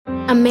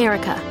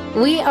America.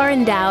 We are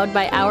endowed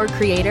by our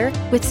Creator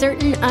with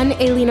certain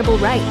unalienable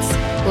rights: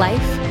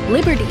 life,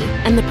 liberty,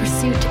 and the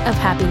pursuit of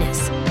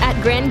happiness.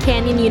 At Grand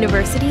Canyon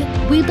University,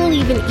 we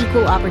believe in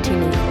equal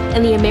opportunity,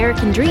 and the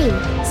American dream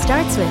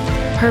starts with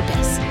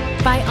purpose.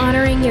 By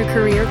honoring your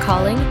career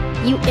calling,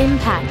 you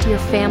impact your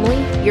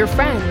family, your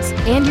friends,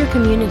 and your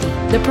community.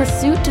 The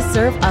pursuit to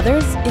serve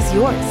others is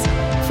yours.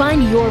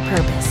 Find your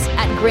purpose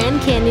at Grand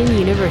Canyon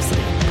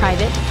University.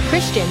 Private,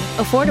 Christian,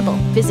 affordable.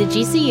 Visit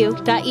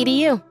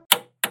gcu.edu.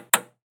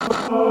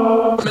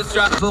 With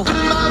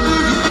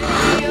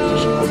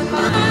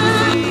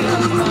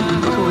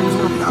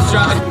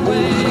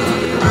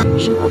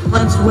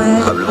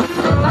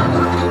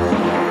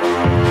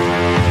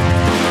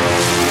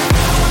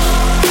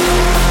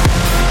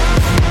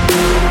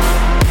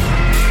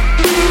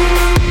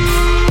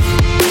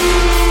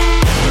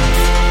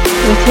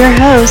your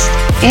host,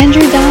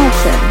 Andrew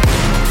Donaldson.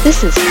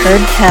 This is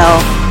Heard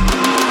Tell.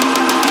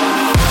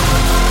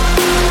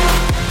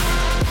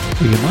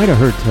 So you might have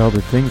heard tell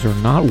that things are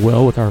not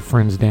well with our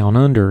friends down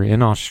under.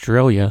 In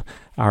Australia,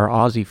 our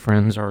Aussie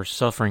friends are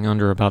suffering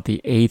under about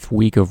the 8th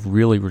week of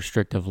really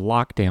restrictive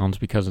lockdowns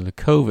because of the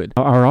COVID.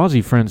 Our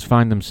Aussie friends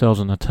find themselves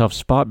in a tough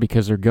spot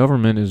because their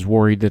government is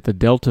worried that the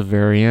Delta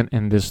variant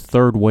and this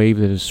third wave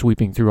that is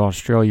sweeping through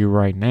Australia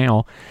right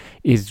now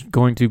is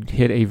going to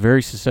hit a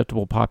very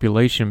susceptible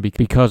population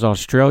because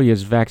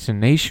Australia's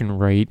vaccination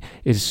rate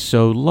is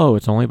so low.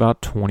 It's only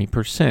about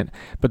 20%.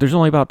 But there's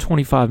only about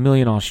 25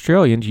 million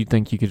Australians. You'd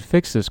think you could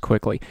fix this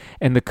quickly.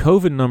 And the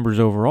COVID numbers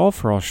overall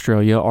for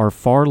Australia are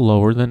far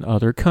lower than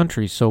other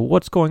countries. So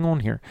what's going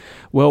on here?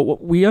 Well,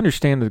 we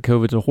understand that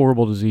COVID's a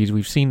horrible disease.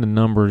 We've seen the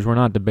numbers. We're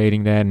not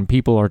debating that. And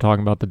people are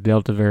talking about the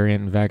Delta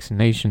variant and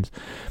vaccinations.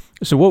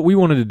 So what we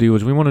wanted to do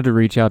is we wanted to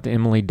reach out to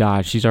Emily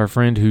Dye. She's our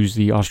friend who's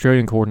the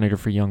Australian coordinator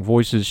for Young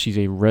Voices. She's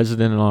a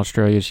resident in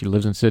Australia. She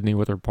lives in Sydney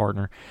with her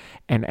partner.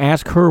 And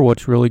ask her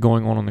what's really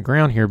going on the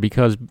ground here,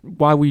 because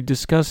while we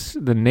discuss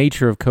the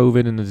nature of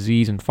COVID and the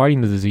disease and fighting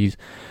the disease,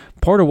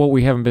 part of what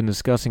we haven't been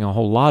discussing a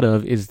whole lot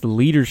of is the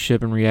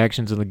leadership and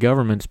reactions of the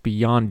governments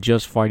beyond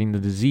just fighting the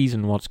disease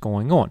and what's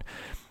going on.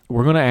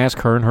 We're going to ask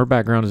her, and her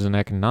background is in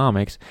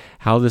economics,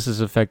 how this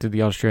has affected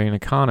the Australian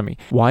economy.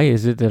 Why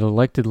is it that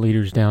elected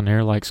leaders down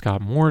there like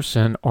Scott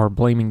Morrison are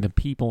blaming the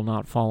people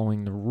not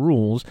following the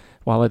rules,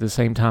 while at the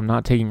same time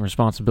not taking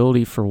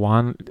responsibility for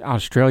why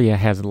Australia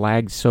has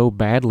lagged so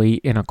badly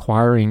in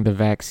acquiring the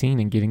vaccine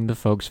and getting the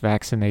folks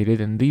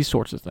vaccinated and these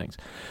sorts of things.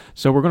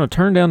 So we're going to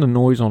turn down the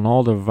noise on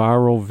all the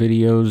viral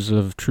videos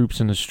of troops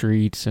in the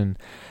streets and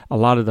a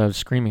lot of the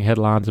screaming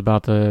headlines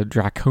about the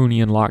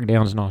draconian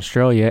lockdowns in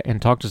Australia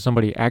and talk to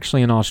somebody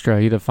actually in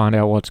Australia to find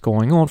out what's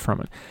going on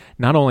from it.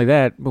 Not only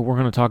that, but we're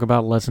going to talk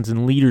about lessons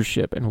in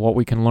leadership and what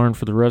we can learn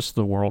for the rest of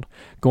the world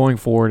going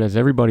forward as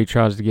everybody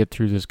tries to get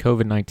through this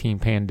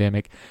COVID-19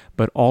 pandemic,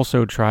 but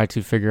also try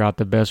to figure out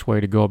the best way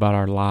to go about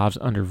our lives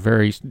under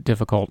very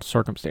difficult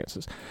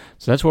circumstances.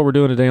 So that's what we're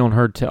doing today on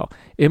Heard Tell.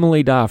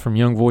 Emily Dye from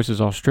Young Voices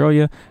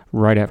Australia,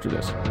 right after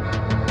this.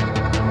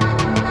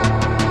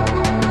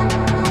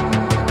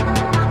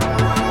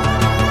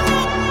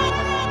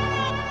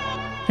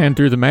 And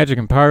through the magic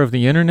and power of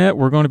the internet,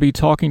 we're going to be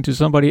talking to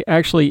somebody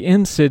actually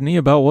in Sydney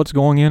about what's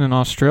going on in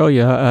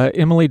Australia.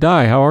 Emily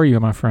Dye, how are you,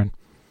 my friend?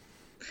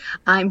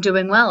 I'm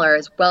doing well, or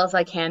as well as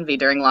I can be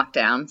during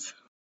lockdowns.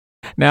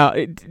 Now,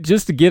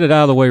 just to get it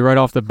out of the way right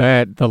off the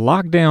bat, the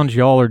lockdowns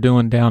y'all are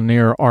doing down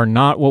there are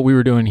not what we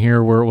were doing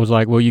here, where it was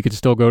like, well, you could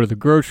still go to the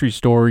grocery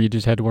store, you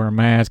just had to wear a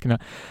mask.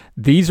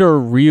 These are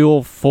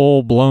real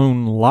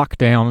full-blown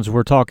lockdowns.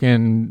 We're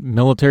talking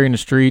military in the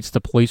streets,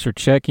 the police are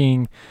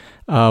checking.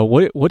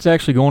 What's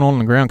actually going on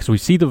the ground? Because we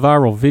see the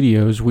viral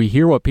videos, we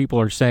hear what people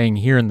are saying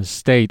here in the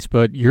States,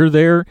 but you're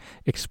there.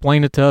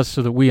 Explain it to us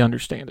so that we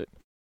understand it.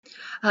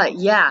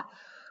 Yeah,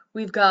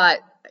 we've got,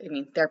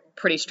 they're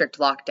pretty strict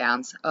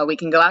lockdowns. We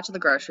can go out to the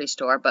grocery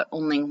store, but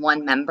only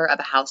one member of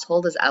a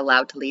household is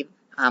allowed to leave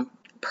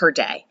per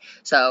day.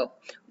 So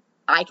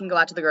I can go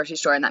out to the grocery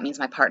store, and that means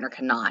my partner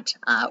cannot.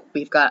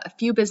 We've got a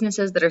few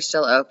businesses that are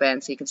still open,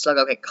 so you can still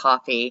go get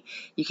coffee.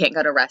 You can't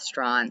go to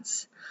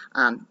restaurants.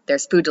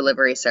 There's food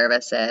delivery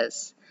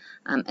services.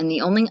 And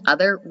the only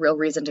other real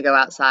reason to go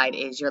outside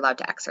is you're allowed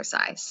to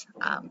exercise.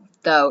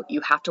 Though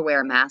you have to wear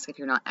a mask if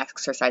you're not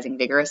exercising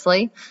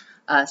vigorously.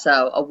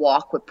 So a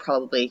walk would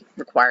probably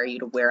require you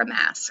to wear a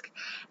mask.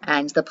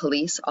 And the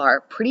police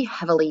are pretty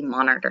heavily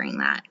monitoring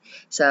that.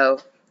 So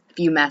if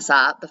you mess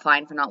up, the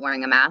fine for not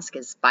wearing a mask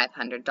is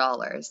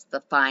 $500.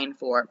 The fine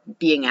for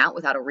being out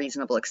without a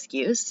reasonable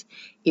excuse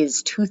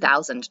is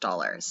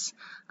 $2,000.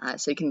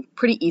 So you can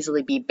pretty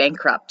easily be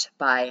bankrupt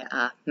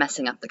by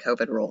messing up the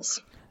COVID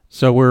rules.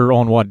 So we're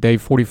on, day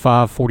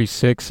 45,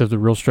 46 of the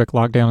real strict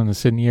lockdown in the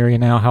Sydney area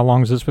now. How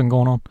long has this been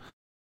going on?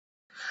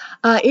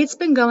 It's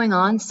been going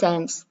on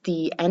since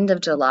the end of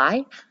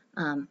July,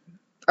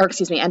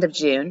 end of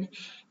June,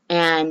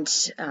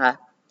 and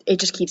it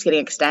just keeps getting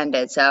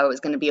extended. So it was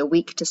going to be a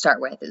week to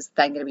start with. It's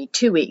then going to be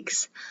 2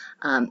 weeks.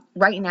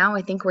 Right now,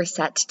 I think we're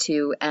set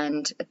to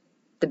end at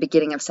the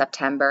beginning of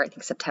September, I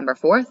think September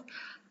 4th.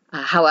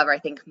 However, I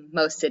think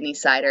most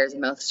Sydney-siders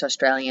and most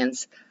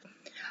Australians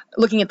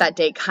looking at that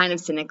date kind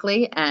of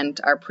cynically and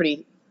are we're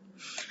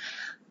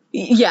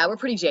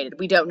pretty jaded.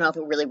 We don't know if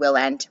it really will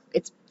end.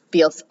 It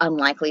feels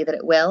unlikely that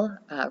it will.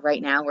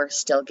 Right now, we're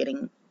still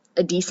getting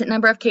a decent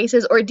number of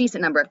cases, or a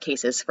decent number of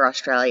cases for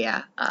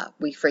Australia.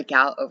 We freak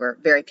out over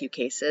very few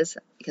cases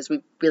because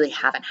we really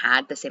haven't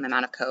had the same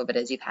amount of COVID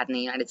as you've had in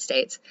the United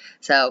States.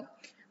 So,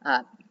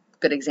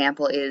 good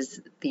example is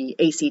the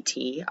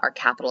ACT, our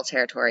capital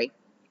territory.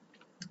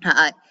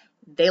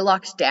 They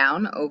locked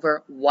down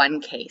over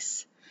one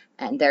case,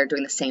 and they're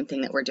doing the same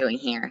thing that we're doing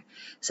here.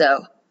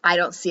 So I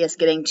don't see us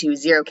getting to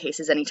 0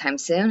 cases anytime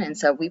soon, and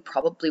so we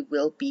probably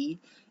will be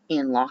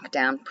in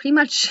lockdown pretty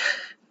much,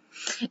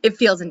 it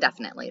feels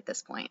indefinitely at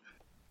this point.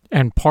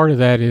 And part of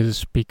that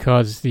is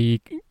because the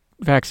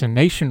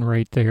vaccination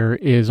rate there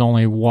is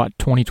only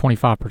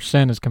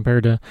 20-25% as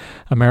compared to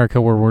America,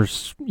 where we're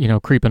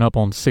creeping up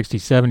on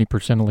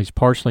 60-70%, at least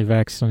partially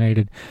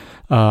vaccinated.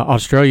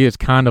 Australia is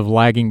kind of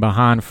lagging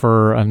behind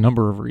for a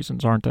number of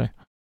reasons, aren't they?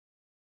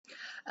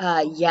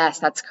 Yes,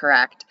 that's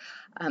correct.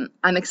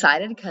 I'm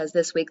excited because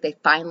this week they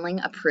finally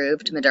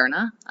approved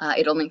Moderna.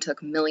 It only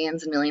took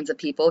millions and millions of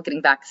people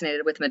getting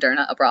vaccinated with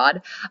Moderna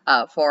abroad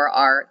for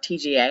our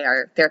TGA,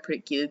 our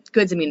Therapeutic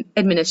Goods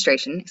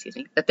Administration,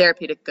 the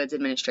Therapeutic Goods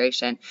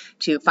Administration,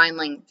 to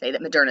finally say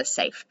that Moderna is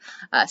safe.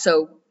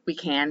 So we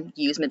can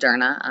use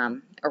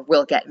Moderna, or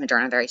will get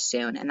Moderna very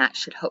soon, and that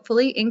should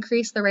hopefully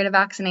increase the rate of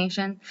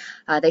vaccination.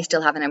 They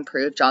still haven't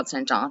improved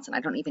Johnson & Johnson. I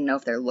don't even know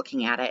if they're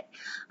looking at it.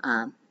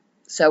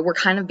 So we're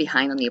kind of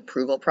behind on the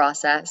approval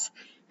process,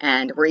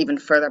 and we're even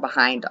further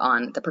behind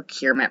on the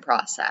procurement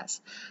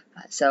process.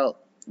 So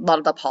a lot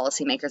of the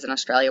policymakers in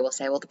Australia will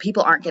say, well, the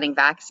people aren't getting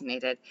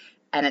vaccinated,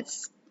 and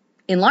it's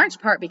in large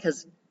part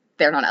because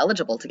they're not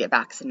eligible to get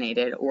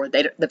vaccinated, or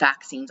the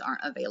vaccines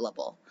aren't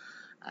available.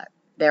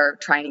 They're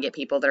trying to get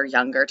people that are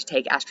younger to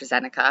take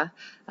AstraZeneca,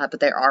 but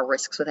there are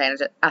risks with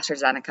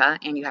AstraZeneca,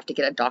 and you have to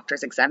get a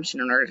doctor's exemption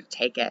in order to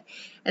take it.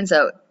 And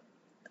so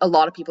a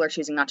lot of people are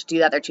choosing not to do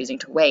that. They're choosing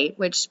to wait,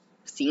 which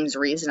seems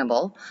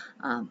reasonable.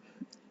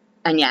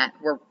 And yet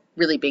we're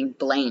really being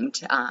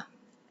blamed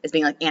as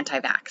being like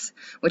anti-vax,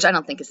 which I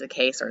don't think is the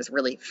case or is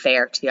really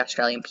fair to the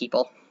Australian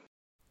people.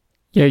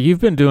 Yeah, you've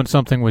been doing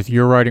something with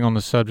your writing on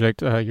the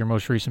subject, your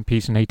most recent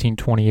piece in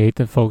 1828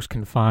 that folks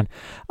can find.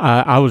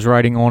 I was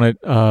writing on it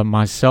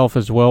myself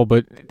as well,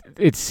 but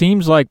it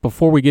seems like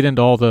before we get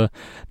into all the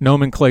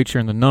nomenclature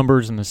and the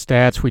numbers and the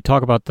stats, we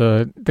talk about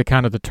the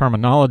kind of the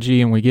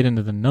terminology and we get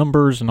into the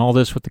numbers and all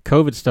this with the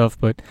COVID stuff,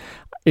 but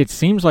it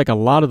seems like a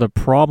lot of the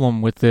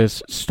problem with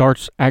this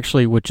starts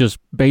actually with just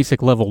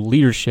basic level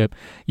leadership.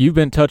 You've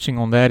been touching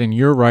on that in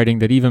your writing,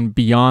 that even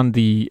beyond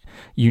the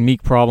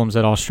unique problems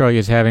that Australia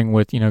is having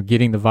with,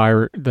 getting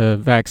the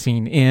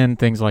vaccine in,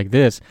 things like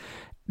this,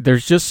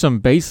 there's just some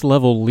base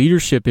level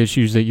leadership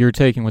issues that you're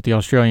taking with the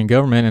Australian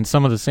government, and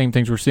some of the same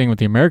things we're seeing with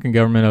the American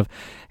government of,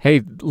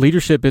 hey,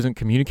 leadership isn't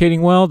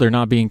communicating well, they're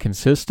not being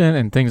consistent,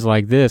 and things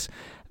like this.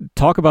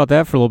 Talk about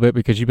that for a little bit,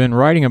 because you've been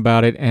writing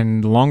about it,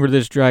 and the longer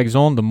this drags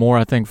on, the more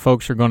I think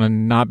folks are going to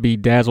not be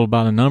dazzled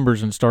by the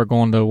numbers and start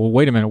going to, well,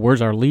 wait a minute,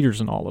 where's our leaders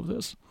in all of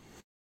this?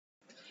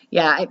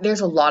 Yeah,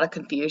 there's a lot of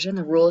confusion.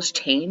 The rules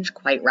change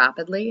quite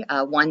rapidly.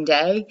 One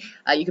day,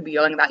 you could be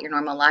going about your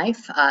normal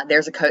life.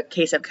 There's a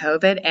case of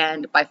COVID,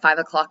 and by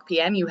 5:00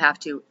 p.m., you have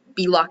to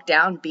be locked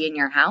down, be in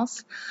your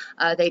house.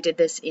 They did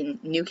this in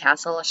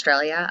Newcastle,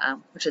 Australia,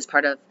 which is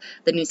part of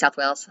the New South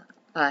Wales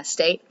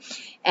state.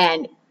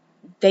 And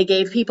they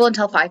gave people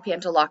until 5 p.m.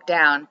 to lock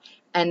down,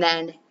 and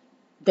then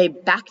they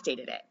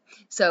backdated it.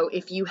 So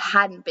if you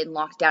hadn't been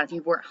locked down, if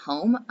you weren't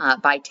home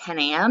by 10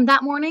 a.m.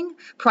 that morning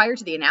prior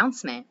to the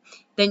announcement,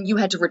 then you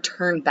had to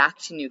return back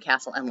to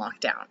Newcastle and lock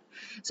down.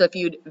 So if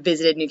you'd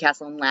visited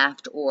Newcastle and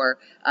left, or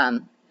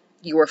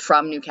you were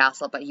from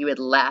Newcastle but you had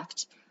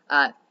left,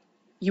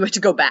 you had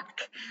to go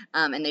back,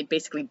 and they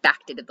basically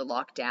backdated the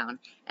lockdown.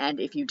 And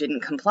if you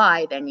didn't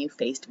comply, then you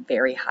faced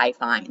very high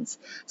fines.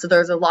 So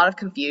there's a lot of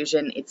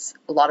confusion. It's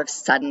a lot of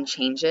sudden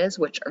changes,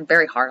 which are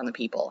very hard on the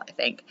people, I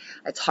think.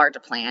 It's hard to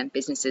plan.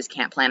 Businesses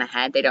can't plan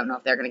ahead. They don't know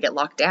if they're going to get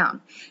locked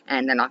down,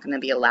 and they're not going to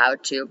be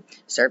allowed to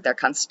serve their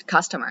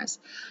customers.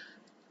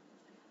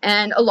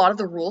 And a lot of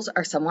the rules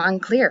are somewhat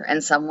unclear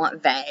and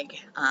somewhat vague.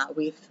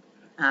 We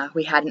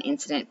had an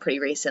incident pretty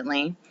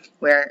recently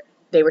where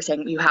they were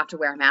saying you have to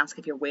wear a mask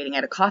if you're waiting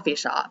at a coffee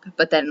shop.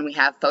 But then we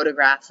have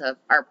photographs of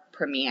our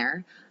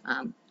premier,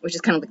 which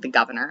is kind of like the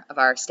governor of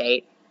our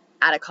state,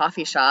 at a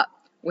coffee shop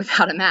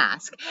without a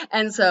mask.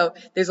 And so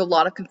there's a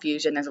lot of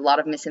confusion. There's a lot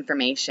of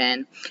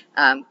misinformation.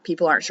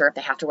 People aren't sure if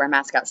they have to wear a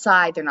mask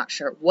outside. They're not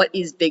sure what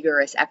is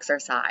vigorous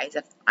exercise.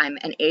 If I'm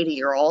an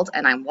 80-year-old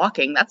and I'm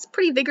walking, that's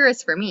pretty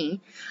vigorous for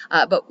me.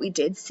 But we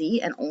did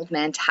see an old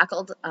man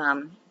tackled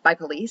by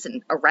police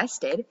and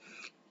arrested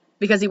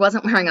because he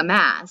wasn't wearing a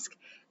mask.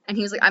 And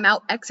he was like, I'm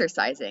out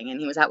exercising. And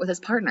he was out with his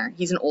partner.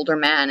 He's an older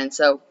man. And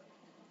so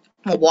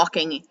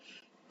walking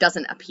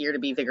doesn't appear to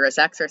be vigorous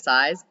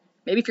exercise.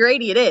 Maybe if you're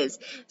 80, it is.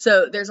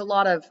 So there's a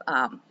lot of,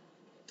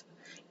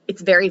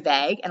 it's very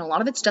vague, and a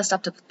lot of it's just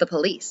up to the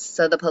police.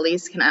 So the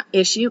police can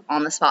issue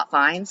on-the-spot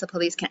fines. The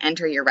police can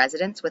enter your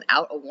residence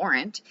without a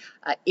warrant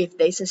if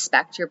they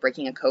suspect you're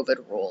breaking a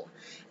COVID rule.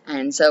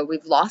 And so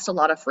we've lost a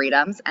lot of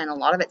freedoms, and a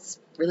lot of it's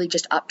really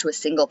just up to a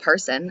single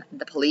person,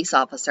 the police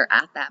officer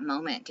at that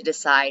moment, to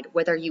decide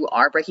whether you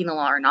are breaking the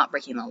law or not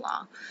breaking the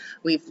law.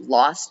 We've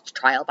lost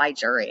trial by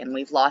jury, and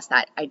we've lost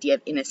that idea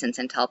of innocence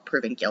until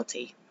proven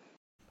guilty.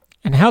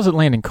 And how's it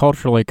landing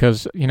culturally?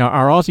 Because,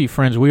 our Aussie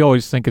friends, we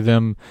always think of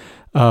them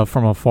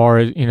from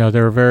afar.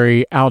 They're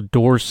very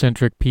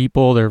outdoor-centric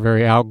people. They're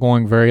very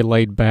outgoing, very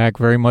laid back,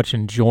 very much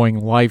enjoying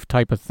life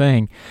type of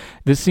thing.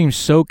 This seems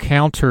so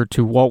counter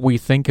to what we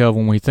think of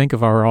when we think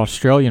of our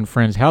Australian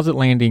friends. How's it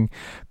landing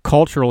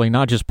culturally,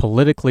 not just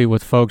politically,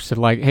 with folks that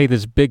hey,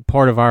 this big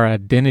part of our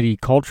identity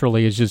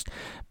culturally has just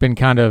been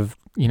kind of,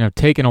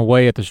 taken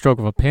away at the stroke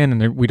of a pen,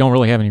 and we don't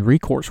really have any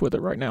recourse with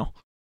it right now?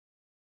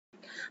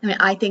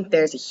 I think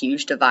there's a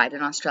huge divide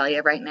in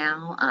Australia right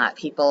now.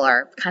 People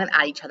are kind of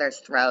at each other's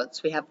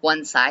throats. We have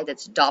one side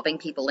that's dobbing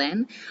people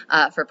in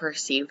for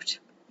perceived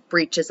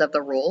breaches of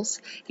the rules.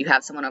 If you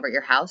have someone over at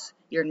your house,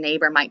 your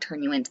neighbor might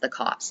turn you into the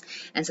cops.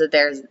 And so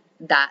there's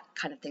that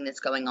kind of thing that's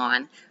going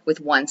on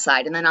with one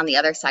side. And then on the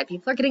other side,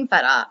 people are getting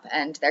fed up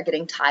and they're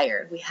getting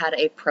tired. We had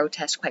a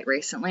protest quite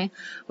recently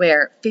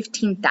where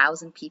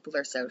 15,000 people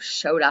or so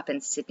showed up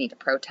in Sydney to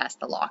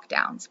protest the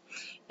lockdowns.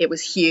 It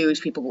was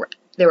huge.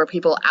 There were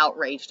people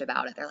outraged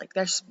about it. They're like,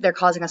 they're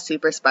causing a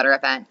super spreader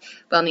event.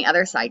 But on the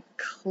other side,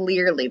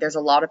 clearly there's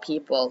a lot of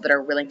people that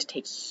are willing to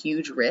take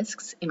huge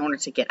risks in order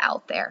to get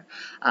out there.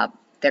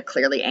 They're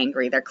clearly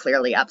angry. They're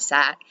clearly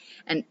upset.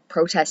 And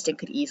protesting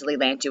could easily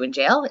land you in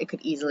jail. It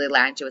could easily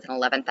land you with an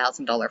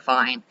 $11,000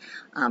 fine,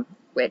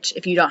 which,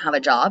 if you don't have a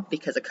job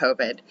because of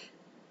COVID,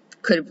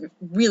 could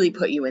really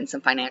put you in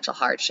some financial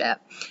hardship.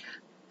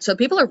 So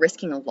people are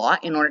risking a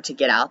lot in order to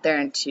get out there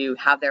and to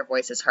have their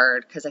voices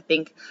heard, because I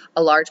think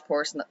a large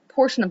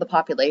portion of the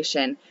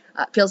population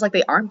feels like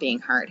they aren't being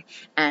heard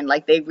and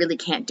like they really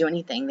can't do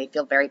anything. They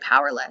feel very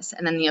powerless.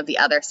 And then you have the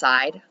other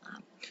side,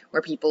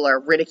 where people are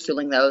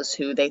ridiculing those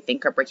who they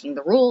think are breaking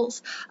the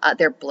rules.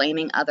 They're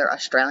blaming other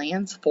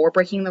Australians for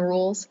breaking the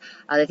rules.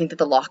 They think that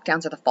the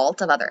lockdowns are the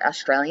fault of other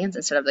Australians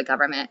instead of the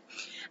government.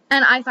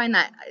 And I find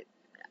that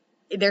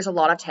there's a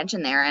lot of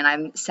tension there, and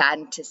I'm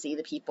saddened to see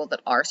the people that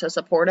are so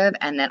supportive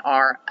and that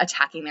are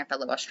attacking their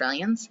fellow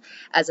Australians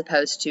as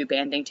opposed to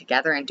banding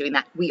together and doing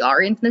that we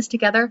are in this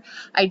together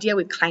idea.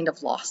 We've kind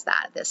of lost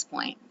that at this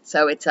point.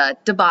 So it's a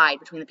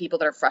divide between the people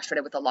that are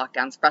frustrated with the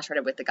lockdowns,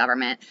 frustrated with the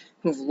government,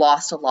 who've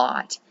lost a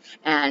lot,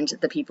 and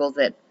the people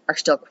that are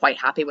still quite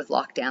happy with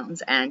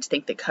lockdowns and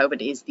think that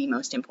COVID is the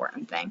most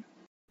important thing.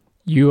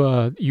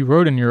 You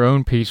wrote in your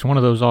own piece, one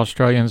of those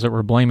Australians that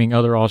were blaming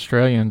other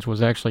Australians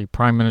was actually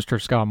Prime Minister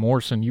Scott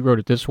Morrison. You wrote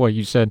it this way.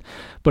 You said,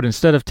 "But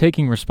instead of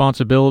taking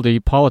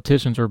responsibility,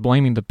 politicians are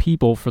blaming the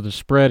people for the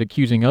spread,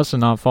 accusing us of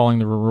not following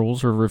the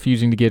rules or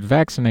refusing to get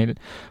vaccinated.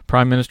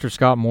 Prime Minister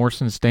Scott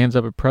Morrison stands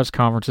up at press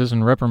conferences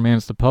and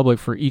reprimands the public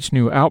for each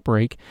new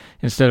outbreak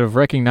instead of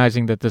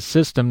recognizing that the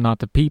system, not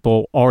the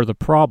people, are the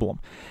problem."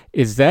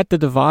 Is that the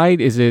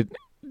divide? Is it,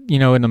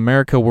 in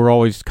America, we're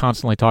always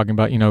constantly talking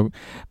about,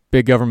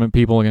 big government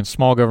people against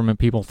small government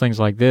people, things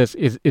like this.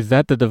 Is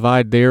that the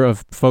divide there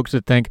of folks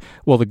that think,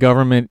 well, the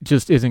government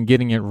just isn't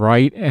getting it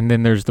right, and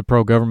then there's the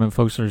pro-government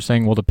folks that are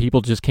saying, well, the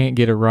people just can't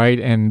get it right,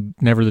 and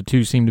never the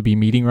two seem to be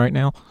meeting right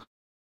now?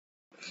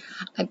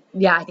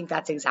 Yeah, I think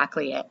that's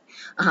exactly it.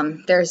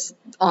 There's,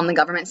 on the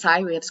government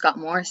side, we have Scott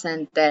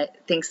Morrison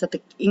that thinks that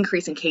the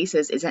increase in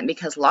cases isn't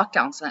because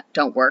lockdowns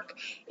don't work.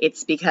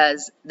 It's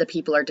because the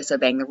people are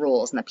disobeying the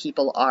rules and the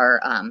people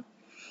are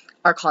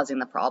causing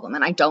the problem.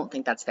 And I don't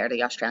think that's fair to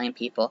the Australian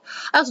people.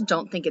 I also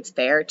don't think it's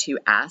fair to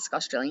ask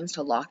Australians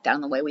to lock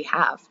down the way we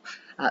have.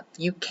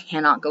 You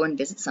cannot go and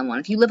visit someone.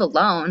 If you live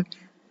alone,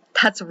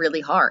 that's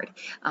really hard.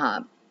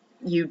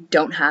 You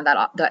don't have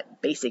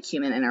that basic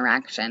human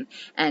interaction.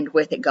 And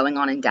with it going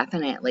on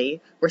indefinitely,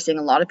 we're seeing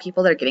a lot of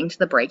people that are getting to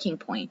the breaking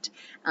point.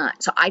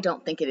 So I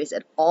don't think it is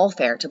at all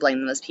fair to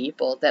blame those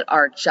people that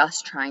are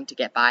just trying to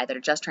get by, that are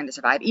just trying to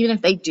survive, even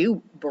if they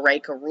do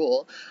break a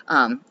rule,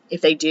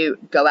 if they do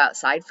go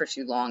outside for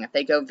too long, if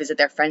they go visit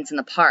their friends in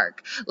the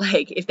park,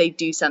 if they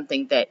do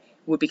something that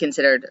would be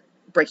considered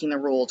breaking the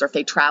rules, or if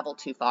they travel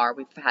too far.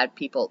 We've had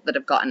people that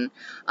have gotten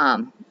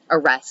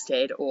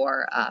arrested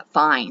or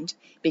fined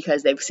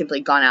because they've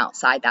simply gone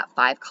outside that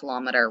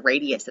 5-kilometer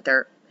radius that they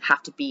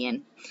have to be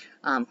in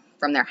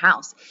from their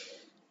house.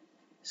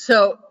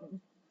 So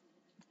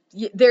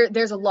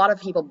there's a lot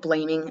of people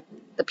blaming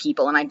the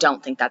people, and I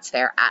don't think that's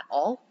fair at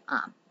all.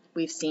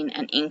 We've seen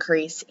an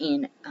increase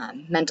in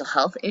mental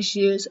health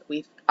issues.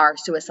 Our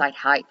suicide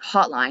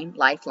hotline,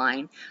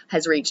 Lifeline,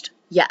 has reached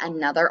yet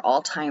another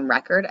all-time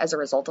record as a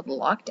result of the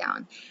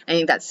lockdown. I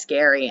think that's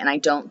scary, and I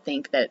don't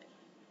think that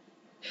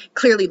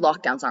clearly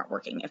lockdowns aren't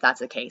working. If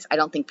that's the case, I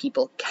don't think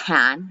people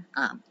can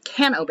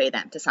obey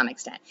them to some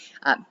extent.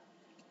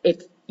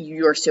 If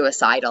you're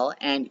suicidal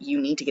and you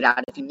need to get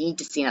out if you need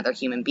to see another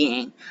human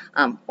being,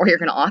 or you're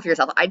going to off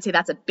yourself. I'd say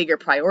that's a bigger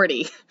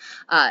priority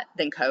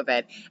than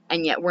COVID,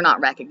 and yet we're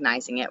not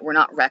recognizing it. We're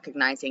not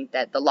recognizing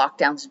that the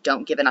lockdowns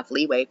don't give enough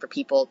leeway for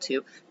people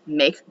to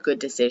make good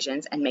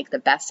decisions and make the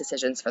best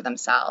decisions for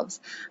themselves,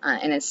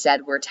 and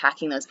instead we're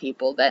attacking those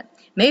people that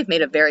may have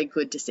made a very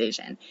good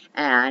decision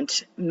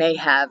and may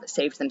have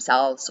saved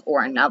themselves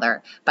or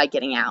another by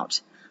getting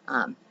out.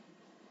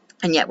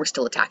 And yet we're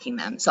still attacking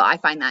them. So I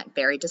find that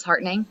very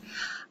disheartening.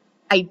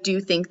 I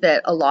do think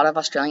that a lot of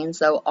Australians,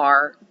 though,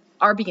 are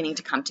beginning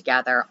to come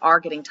together, are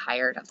getting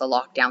tired of the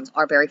lockdowns,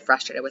 are very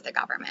frustrated with the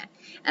government.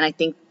 And I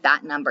think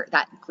that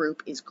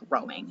group is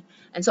growing.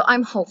 And so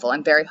I'm hopeful,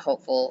 I'm very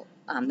hopeful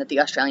that the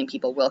Australian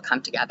people will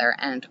come together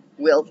and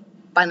will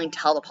finally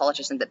tell the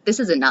politicians that this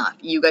is enough.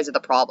 You guys are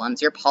the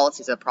problems. Your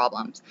policies are the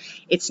problems.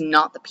 It's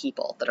not the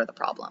people that are the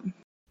problem.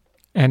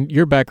 And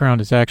your background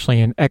is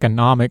actually in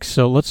economics,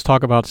 so let's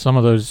talk about some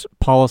of those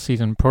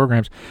policies and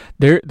programs.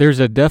 There's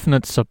a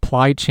definite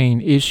supply chain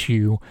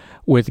issue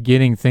with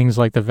getting things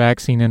like the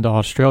vaccine into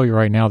Australia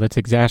right now that's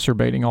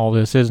exacerbating all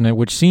this, isn't it?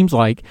 Which seems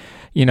like,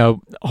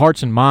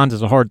 hearts and minds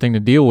is a hard thing to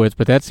deal with,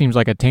 but that seems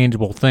like a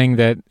tangible thing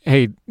that,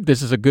 hey,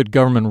 this is a good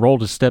government role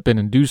to step in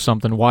and do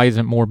something. Why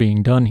isn't more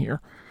being done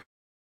here?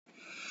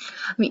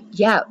 I mean,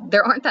 yeah,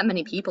 there aren't that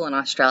many people in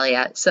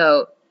Australia,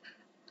 so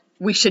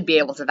we should be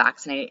able to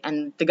vaccinate,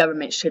 and the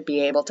government should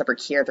be able to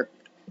procure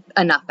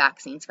enough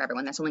vaccines for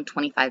everyone. There's only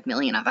 25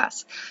 million of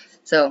us.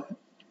 So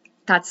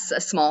that's a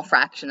small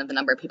fraction of the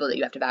number of people that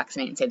you have to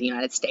vaccinate in, say, the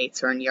United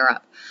States or in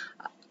Europe.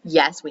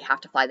 Yes, we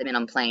have to fly them in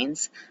on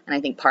planes, and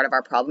I think part of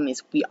our problem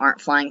is we aren't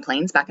flying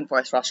planes back and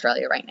forth to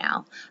Australia right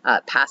now.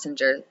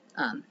 Passenger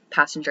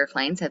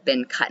planes have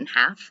been cut in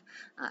half.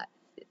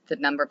 The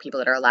number of people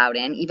that are allowed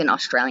in, even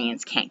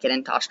Australians can't get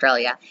into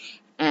Australia.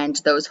 And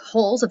those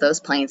holes of those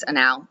planes are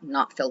now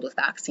not filled with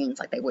vaccines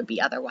like they would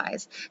be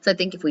otherwise. So I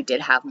think if we did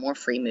have more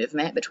free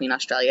movement between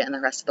Australia and the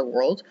rest of the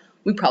world,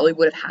 we probably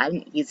would have had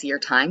an easier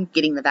time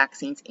getting the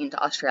vaccines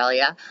into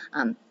Australia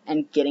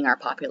and getting our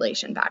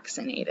population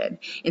vaccinated.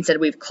 Instead,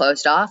 we've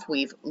closed off,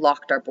 we've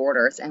locked our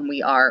borders, and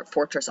we are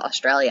Fortress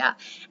Australia.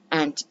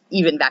 And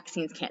even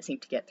vaccines can't seem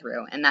to get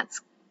through. And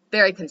that's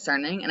very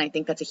concerning, and I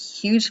think that's a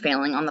huge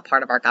failing on the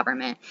part of our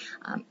government.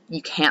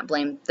 You can't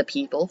blame the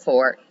people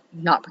for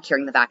not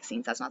procuring the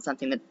vaccines. That's not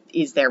something that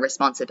is their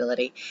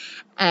responsibility.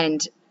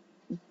 And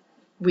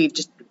we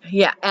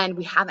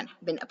haven't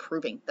been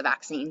approving the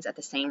vaccines at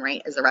the same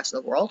rate as the rest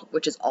of the world,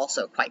 which is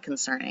also quite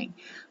concerning.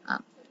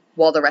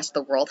 While the rest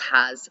of the world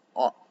has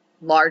a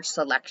large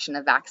selection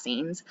of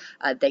vaccines,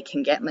 they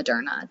can get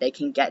Moderna, they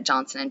can get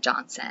Johnson &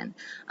 Johnson.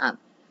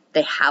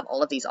 They have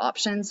all of these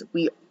options.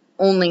 We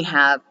only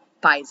have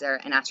Pfizer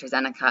and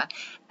AstraZeneca,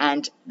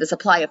 and the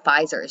supply of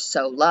Pfizer is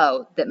so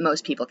low that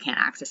most people can't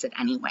access it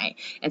anyway.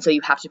 And so you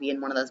have to be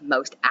in one of those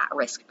most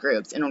at-risk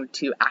groups in order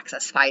to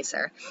access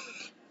Pfizer.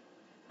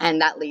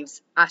 And that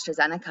leaves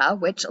AstraZeneca,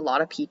 which a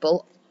lot of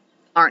people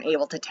aren't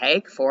able to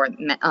take for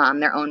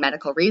their own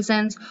medical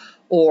reasons,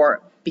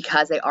 or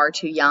because they are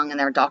too young and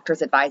their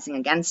doctor's advising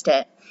against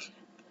it.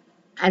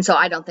 And so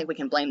I don't think we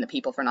can blame the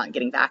people for not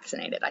getting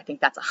vaccinated. I think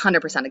that's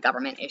 100% a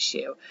government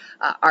issue.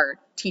 Our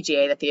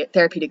TGA, the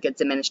Therapeutic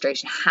Goods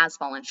Administration, has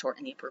fallen short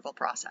in the approval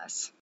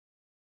process.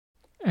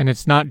 And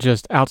it's not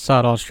just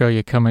outside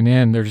Australia coming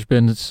in. There's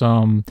been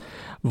some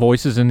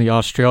voices in the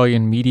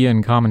Australian media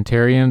and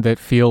commentarian that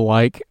feel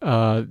like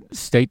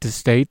state to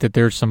state that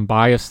there's some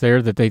bias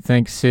there, that they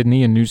think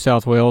Sydney and New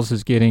South Wales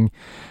is getting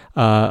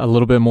a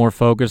little bit more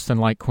focused than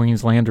like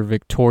Queensland or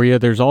Victoria.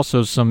 There's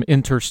also some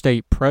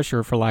interstate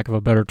pressure, for lack of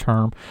a better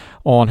term,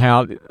 on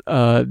how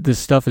this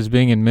stuff is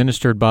being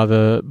administered by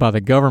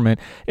the government.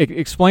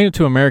 Explain it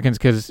to Americans,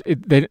 because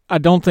I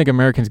don't think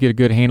Americans get a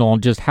good handle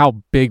on just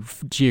how big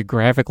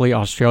geographically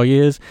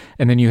Australia is,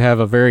 and then you have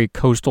a very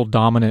coastal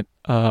dominant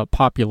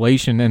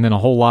population and then a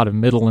whole lot of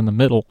middle in the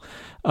middle.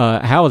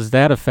 How is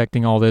that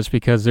affecting all this?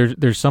 Because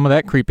there's some of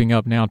that creeping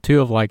up now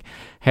too, of like,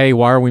 hey,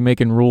 why are we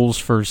making rules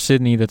for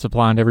Sydney that's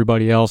applying to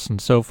everybody else and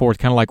so forth?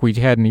 Kind of like we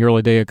had in the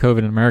early day of COVID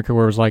in America,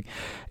 where it was like,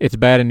 it's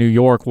bad in New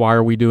York, why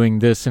are we doing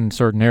this in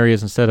certain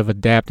areas instead of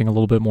adapting a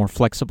little bit more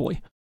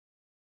flexibly?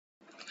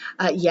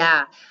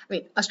 Yeah, I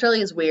mean,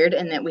 Australia is weird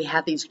in that we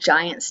have these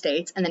giant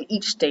states, and then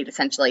each state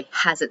essentially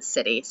has its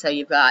city. So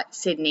you've got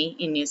Sydney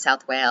in New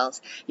South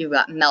Wales, you've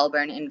got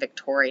Melbourne in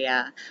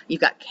Victoria, you've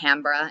got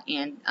Canberra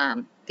in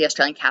the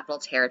Australian Capital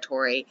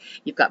Territory,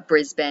 you've got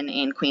Brisbane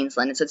in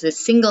Queensland. And so it's a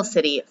single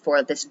city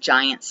for this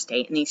giant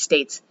state. And these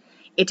states,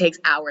 it takes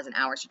hours and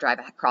hours to drive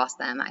across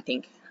them. I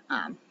think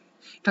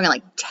talking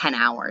like 10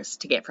 hours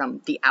to get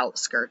from the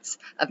outskirts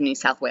of New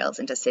South Wales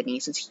into Sydney.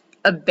 So it's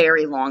a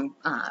very long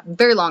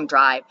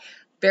drive,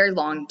 very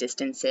long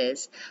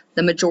distances.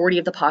 The majority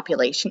of the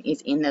population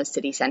is in those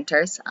city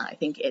centers. I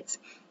think it's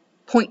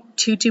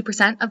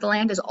 0.22% of the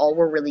land is all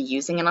we're really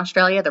using in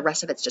Australia. The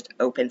rest of it's just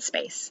open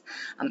space.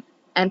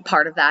 And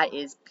part of that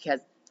is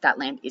because that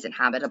land isn't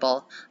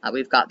habitable.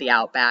 We've got the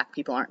outback.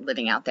 People aren't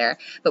living out there,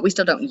 but we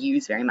still don't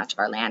use very much of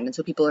our land. And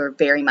so people are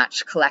very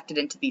much collected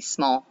into these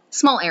small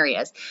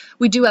areas.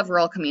 We do have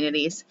rural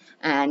communities,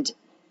 and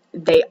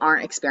they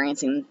aren't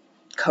experiencing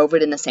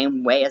COVID in the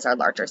same way as our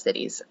larger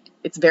cities.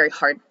 It's very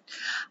hard.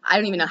 I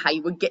don't even know how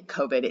you would get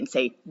COVID in,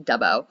 say,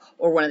 Dubbo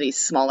or one of these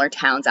smaller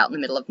towns out in the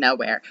middle of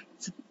nowhere.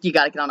 So you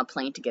got to get on a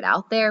plane to get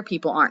out there.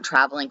 People aren't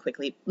traveling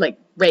quickly, like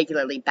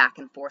regularly back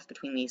and forth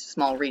between these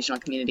small regional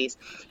communities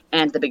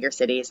and the bigger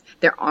cities.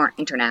 There aren't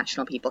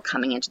international people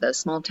coming into those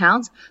small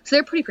towns. So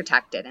they're pretty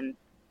protected. And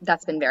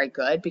that's been very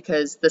good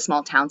because the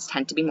small towns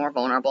tend to be more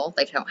vulnerable.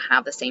 They don't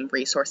have the same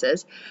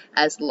resources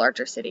as the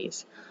larger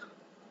cities.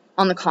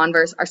 On the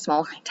converse, our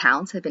small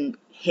towns have been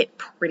hit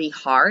pretty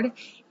hard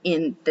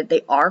in that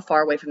they are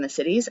far away from the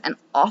cities, and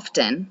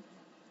often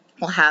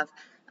we'll have,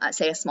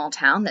 say, a small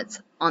town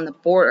that's on the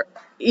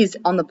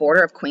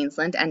border of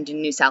Queensland and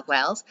New South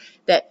Wales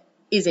that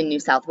is in New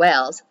South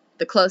Wales.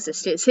 The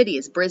closest city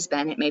is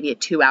Brisbane. It may be a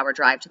 2-hour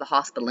drive to the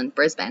hospital in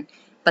Brisbane,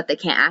 but they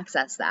can't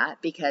access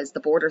that because the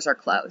borders are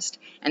closed,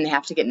 and they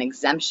have to get an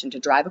exemption to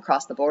drive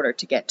across the border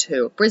to get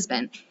to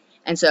Brisbane.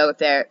 And so if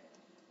they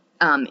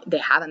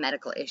have a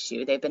medical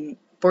issue, they've been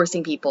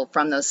forcing people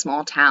from those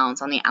small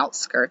towns on the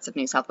outskirts of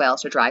New South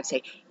Wales to drive,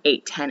 say,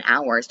 8-10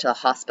 hours to the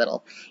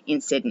hospital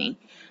in Sydney.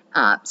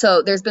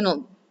 So there's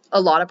been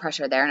a lot of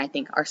pressure there, and I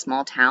think our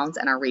small towns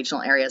and our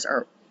regional areas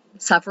are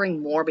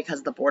suffering more because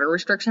of the border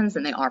restrictions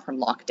than they are from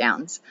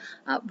lockdowns.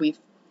 We've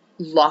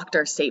locked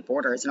our state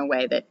borders in a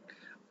way that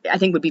I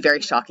think would be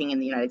very shocking in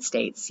the United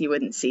States. You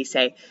wouldn't see,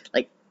 say,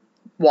 like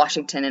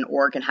Washington and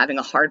Oregon having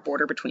a hard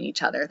border between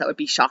each other. That would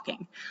be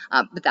shocking.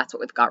 But that's what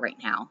we've got right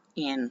now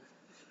in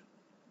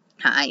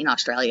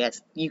Australia.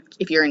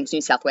 If you're in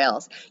New South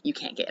Wales, you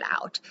can't get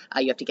out.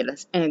 You have to get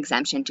an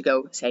exemption to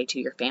go, say, to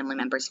your family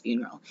member's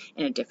funeral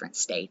in a different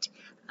state.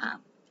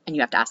 And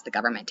you have to ask the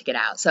government to get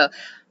out. So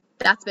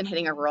that's been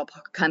hitting our rural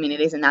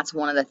communities, and that's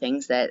one of the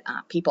things that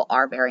people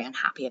are very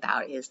unhappy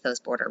about is those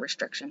border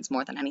restrictions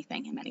more than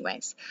anything in many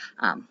ways.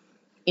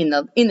 In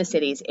the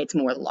cities, it's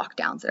more the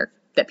lockdowns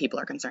that people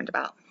are concerned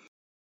about.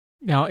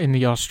 Now, in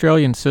the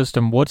Australian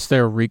system, what's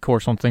their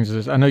recourse on things like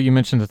this? I know you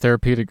mentioned the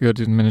Therapeutic Goods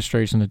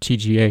Administration, the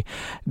TGA,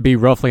 be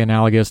roughly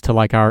analogous to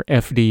like our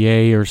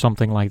FDA or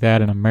something like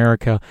that in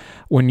America.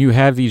 When you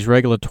have these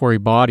regulatory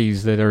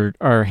bodies that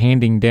are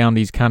handing down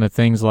these kind of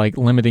things like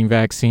limiting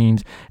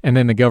vaccines, and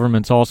then the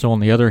government's also,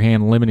 on the other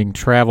hand, limiting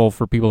travel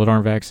for people that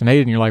aren't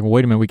vaccinated, and you're like, well,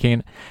 wait a minute, we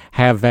can't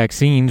have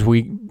vaccines.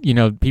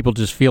 People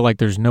just feel like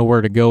there's nowhere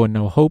to go and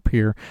no hope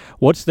here.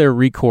 What's their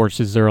recourse?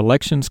 Is there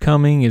elections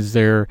coming? Is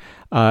there...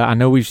 I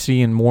know we've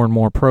seen more and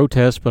more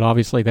protests, but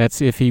obviously that's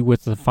iffy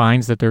with the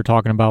fines that they're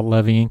talking about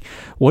levying.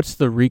 What's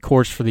the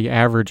recourse for the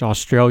average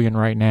Australian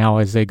right now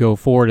as they go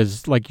forward?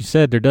 As like you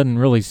said, there doesn't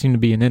really seem to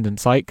be an end in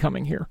sight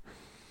coming here.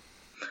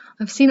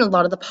 I've seen a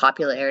lot of the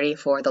popularity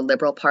for the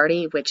Liberal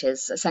Party, which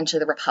is essentially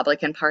the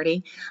Republican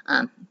Party.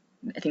 I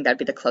think that'd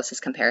be the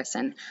closest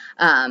comparison.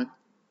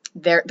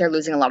 They're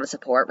losing a lot of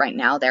support right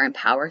now. They're in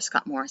power.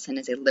 Scott Morrison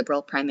is a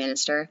Liberal Prime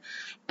Minister,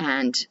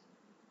 and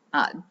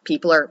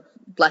people are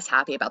less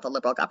happy about the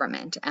Liberal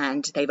government,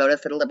 and they voted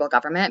for the Liberal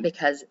government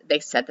because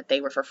they said that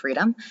they were for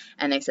freedom,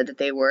 and they said that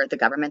they were the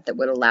government that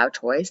would allow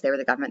choice. They were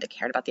the government that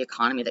cared about the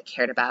economy, that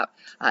cared about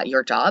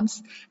your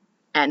jobs,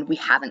 and we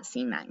haven't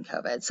seen that in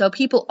COVID. So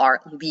people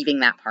are leaving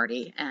that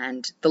party,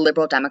 and the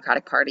Liberal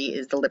Democratic Party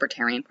is the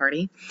Libertarian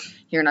Party.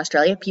 Here in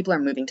Australia, people are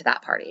moving to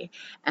that party,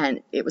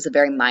 and it was a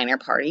very minor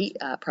party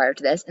prior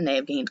to this, and they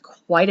have gained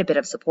quite a bit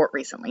of support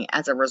recently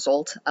as a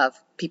result of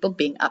people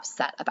being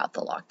upset about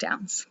the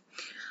lockdowns.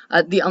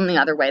 The only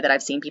other way that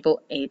I've seen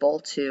people able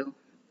to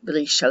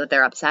really show that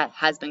they're upset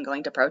has been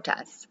going to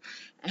protests.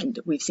 And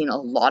we've seen a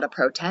lot of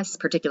protests,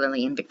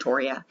 particularly in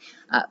Victoria.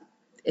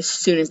 As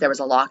soon as there was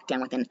a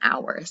lockdown, within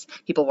hours,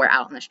 people were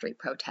out on the street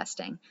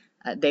protesting.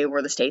 They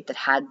were the state that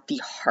had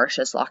the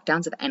harshest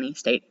lockdowns of any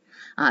state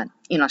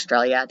in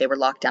Australia. They were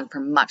locked down for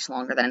much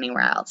longer than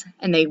anywhere else.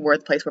 And they were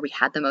the place where we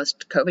had the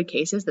most COVID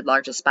cases, the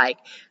largest spike.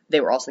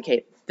 They were also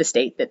the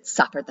state that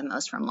suffered the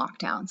most from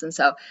lockdowns. And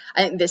so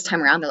I think this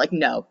time around, they're like,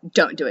 no,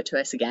 don't do it to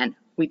us again.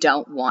 We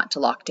don't want to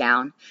lock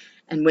down.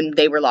 And when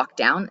they were locked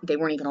down, they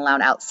weren't even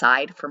allowed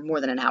outside for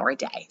more than an hour a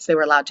day. So they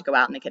were allowed to go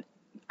out and they could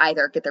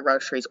either get their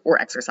groceries or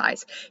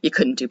exercise. You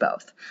couldn't do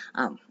both.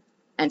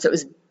 And so it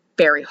was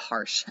very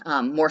harsh,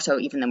 more so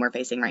even than we're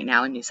facing right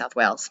now in New South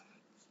Wales.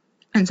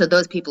 And so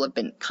those people have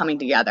been coming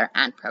together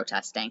and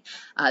protesting.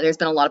 There's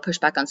been a lot of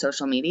pushback on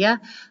social media,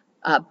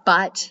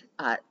 but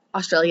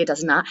Australia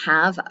does not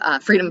have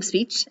freedom of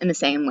speech in the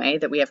same way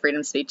that we have freedom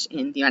of speech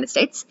in the United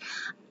States.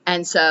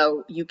 And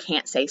so you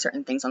can't say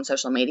certain things on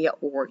social media,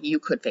 or you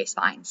could face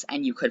fines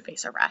and you could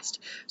face arrest.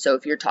 So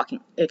if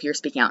you're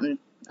speaking out in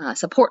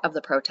support of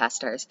the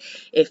protesters,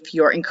 if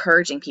you're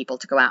encouraging people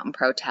to go out and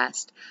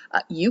protest,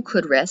 you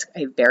could risk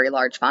a very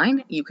large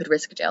fine. You could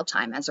risk jail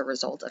time as a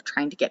result of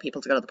trying to get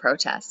people to go to the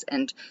protests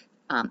and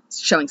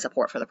showing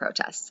support for the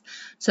protests.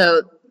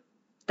 So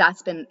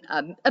that's been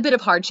a bit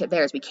of hardship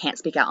there, as we can't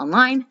speak out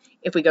online.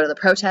 If we go to the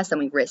protest, then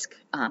we risk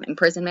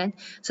imprisonment.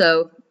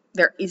 So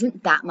there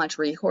isn't that much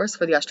recourse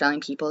for the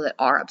Australian people that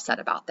are upset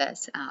about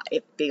this.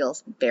 It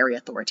feels very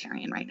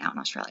authoritarian right now in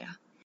Australia.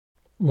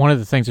 One of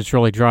the things that's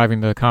really driving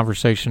the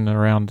conversation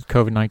around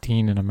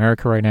COVID-19 in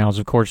America right now is,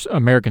 of course,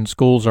 American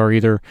schools are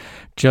either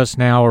just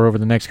now or over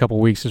the next couple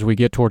of weeks as we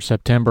get towards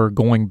September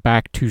going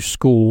back to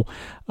school.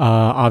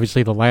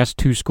 Obviously, the last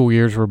 2 school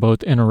years were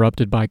both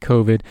interrupted by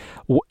COVID.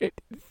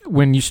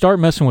 When you start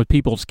messing with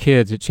people's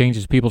kids, it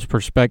changes people's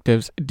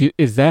perspectives.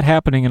 Is that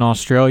happening in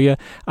Australia?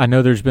 I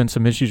know there's been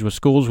some issues with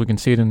schools. We can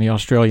see it in the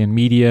Australian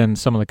media and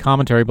some of the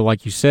commentary, but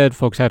like you said,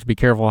 folks have to be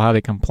careful how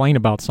they complain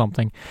about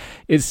something.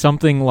 Is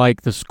something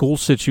like the school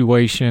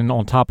situation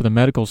on top of the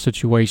medical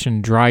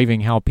situation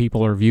driving how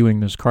people are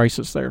viewing this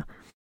crisis there?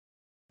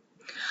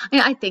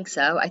 Yeah, I think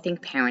so. I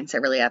think parents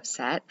are really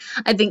upset.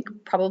 I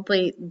think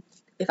probably,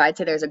 if I'd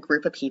say there's a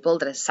group of people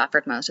that has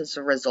suffered most as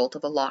a result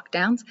of the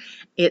lockdowns,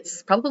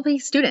 it's probably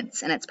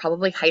students, and it's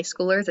probably high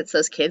schoolers. It's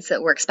those kids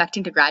that were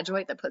expecting to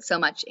graduate, that put so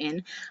much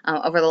in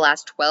over the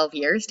last 12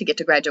 years to get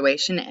to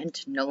graduation and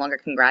no longer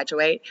can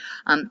graduate.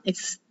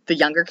 It's the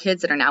younger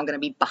kids that are now going to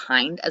be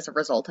behind as a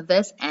result of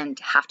this and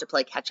have to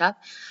play catch up.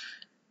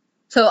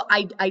 So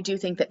I do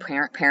think that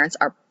parents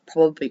are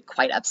probably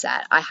quite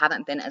upset. I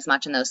haven't been as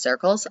much in those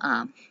circles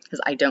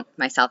because I don't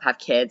myself have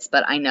kids,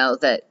 but I know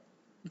that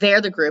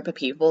they're the group of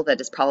people that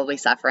is probably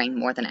suffering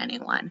more than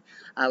anyone.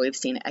 We've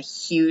seen a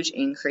huge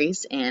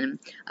increase in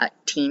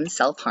teens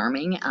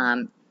self-harming.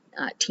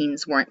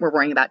 We're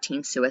worrying about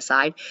teen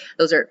suicide.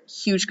 Those are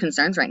huge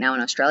concerns right now in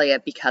Australia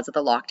because of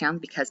the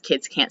lockdown, because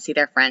kids can't see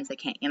their friends, they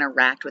can't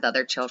interact with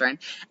other children,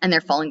 and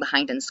they're falling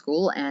behind in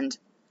school. And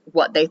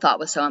what they thought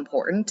was so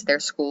important, their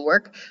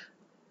schoolwork,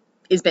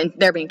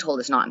 they're being told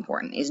is not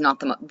important, is not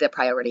the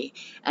priority,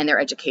 and their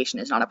education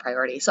is not a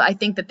priority. So I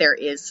think that there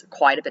is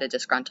quite a bit of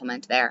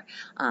disgruntlement there.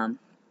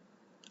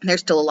 There's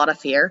still a lot of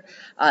fear.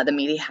 The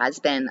media has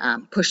been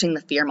pushing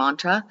the fear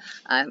mantra.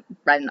 I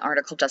read an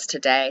article just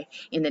today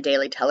in the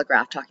Daily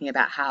Telegraph talking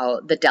about how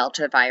the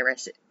Delta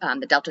virus,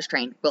 the Delta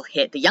strain, will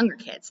hit the younger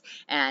kids.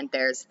 And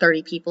there's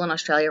 30 people in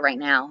Australia right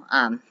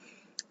now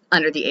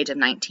under the age of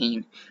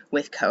 19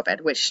 with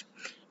COVID, which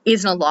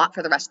isn't a lot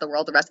for the rest of the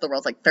world. The rest of the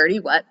world's like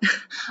 30, what?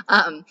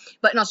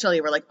 But in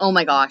Australia, we're like, oh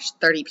my gosh,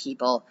 30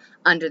 people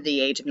under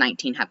the age of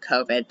 19 have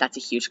COVID. That's a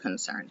huge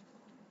concern.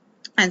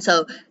 And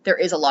so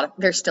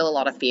there's still a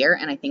lot of fear,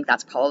 and I think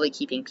that's probably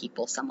keeping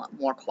people somewhat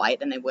more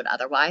quiet than they would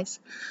otherwise.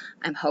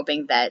 I'm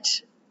hoping that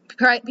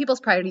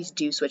people's priorities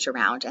do switch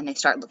around and they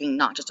start looking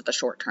not just at the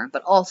short term,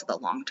 but also the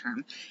long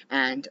term,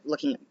 and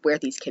looking at where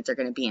these kids are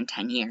going to be in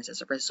 10 years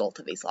as a result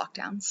of these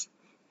lockdowns.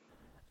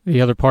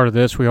 The other part of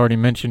this, we already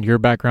mentioned your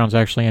background's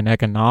actually in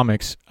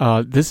economics.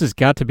 This has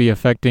got to be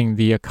affecting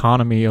the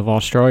economy of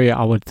Australia,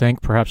 I would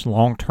think, perhaps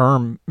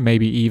long-term,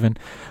 maybe even.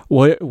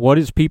 What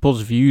is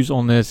people's views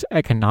on this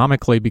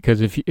economically?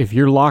 Because if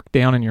you're locked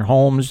down in your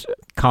homes,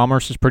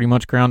 commerce is pretty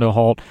much ground to a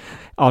halt.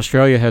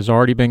 Australia has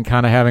already been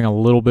kind of having a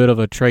little bit of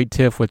a trade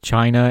tiff with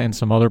China and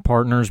some other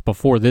partners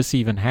before this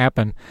even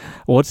happened.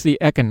 What's the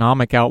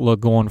economic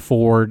outlook going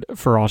forward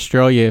for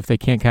Australia if they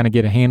can't kind of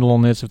get a handle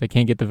on this, if they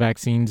can't get the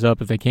vaccines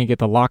up, if they can't get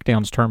the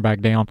lockdowns turned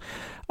back down?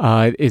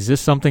 Is this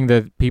something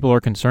that people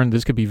are concerned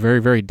this could be very,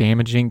 very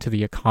damaging to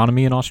the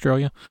economy in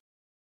Australia?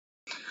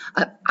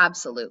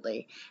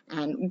 Absolutely.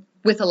 And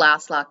with the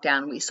last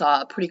lockdown, we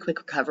saw a pretty quick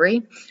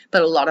recovery,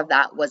 but a lot of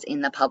that was in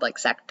the public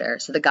sector.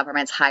 So the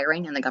government's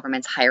hiring, and the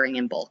government's hiring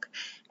in bulk.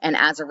 And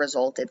as a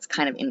result,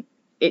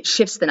 it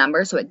shifts the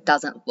numbers so it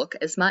doesn't look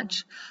as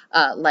much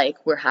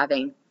like we're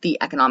having the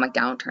economic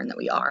downturn that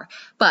we are.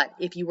 But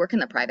if you work in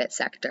the private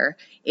sector,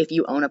 if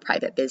you own a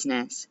private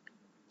business,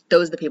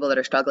 those are the people that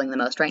are struggling the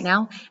most right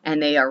now,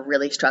 and they are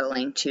really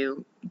struggling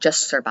to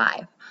just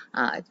survive.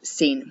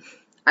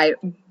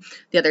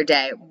 The other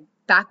day,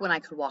 back when I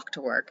could walk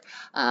to work,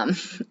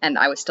 and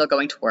I was still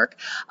going to work,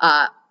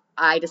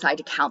 I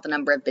decided to count the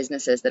number of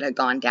businesses that had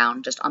gone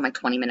down just on my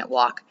 20-minute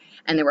walk,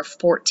 and there were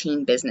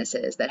 14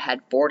 businesses that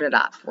had boarded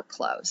up, were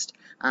closed,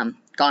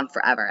 gone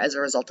forever as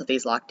a result of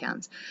these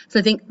lockdowns. So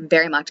I think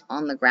very much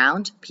on the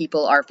ground,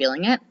 people are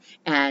feeling it,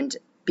 and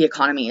the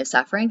economy is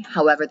suffering.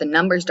 However, the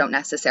numbers don't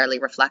necessarily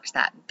reflect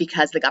that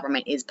because the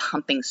government is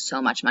pumping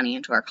so much money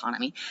into our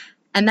economy,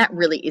 and that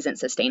really isn't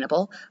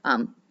sustainable.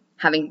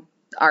 Having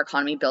our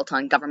economy built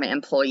on government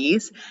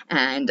employees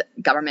and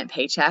government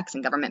paychecks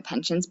and government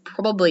pensions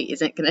probably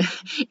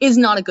is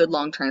not a good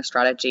long-term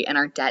strategy, and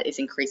our debt is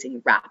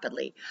increasing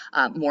rapidly,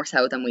 more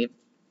so than we've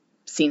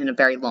seen in a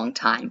very long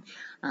time.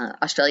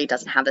 Australia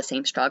doesn't have the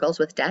same struggles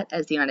with debt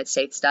as the United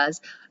States does,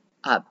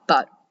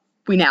 but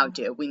we now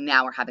do. We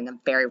now are having a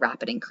very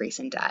rapid increase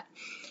in debt.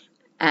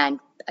 And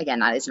again,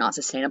 that is not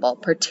sustainable,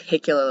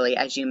 particularly,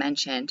 as you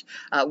mentioned,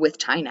 with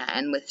China,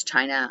 and with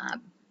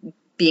China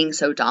being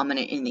so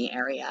dominant in the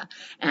area.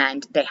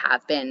 And they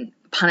have been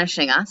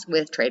punishing us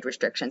with trade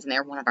restrictions, and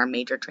they're one of our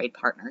major trade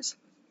partners.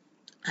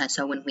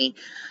 So when we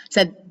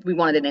said we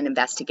wanted an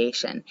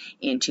investigation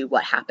into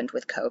what happened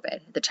with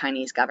COVID, the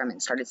Chinese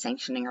government started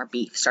sanctioning our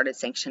beef, started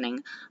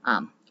sanctioning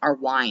our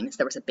wines.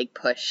 There was a big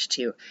push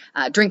to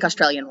drink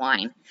Australian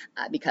wine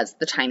because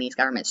the Chinese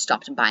government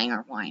stopped buying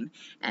our wine.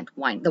 And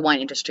the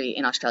wine industry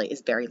in Australia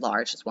is very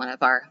large. It's one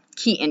of our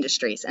key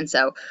industries. And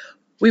so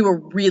we were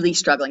really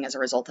struggling as a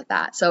result of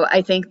that. So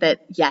I think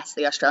that, yes,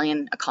 the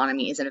Australian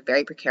economy is in a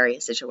very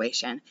precarious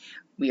situation.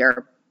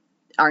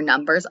 Our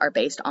numbers are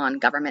based on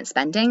government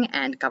spending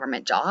and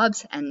government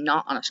jobs and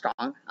not on a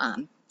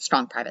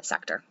strong private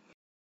sector.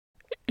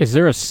 Is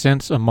there a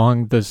sense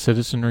among the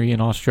citizenry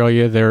in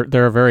Australia,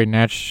 they're very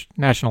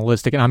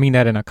nationalistic, and I mean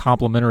that in a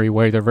complimentary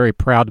way, they're very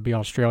proud to be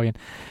Australian.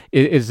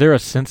 Is there a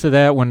sense of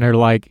that when they're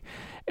like,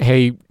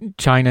 hey,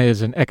 China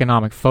is an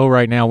economic foe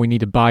right now, we need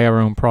to buy our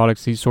own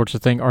products, these sorts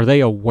of things? Are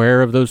they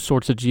aware of those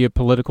sorts of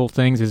geopolitical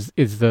things?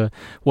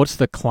 What's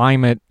the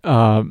climate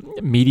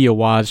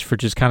media-wise for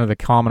just kind of the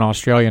common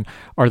Australian?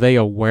 Are they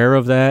aware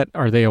of that?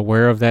 Are they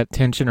aware of that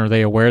tension? Are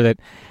they aware that,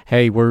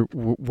 hey, we're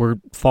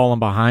falling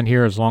behind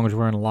here as long as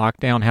we're in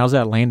lockdown? How's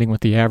that landing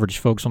with the average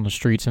folks on the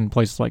streets in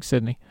places like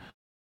Sydney?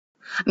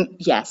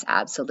 Yes,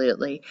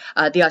 absolutely.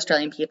 The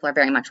Australian people are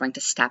very much willing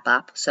to step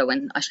up. So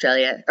when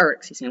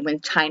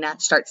when China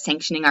starts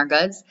sanctioning our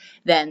goods,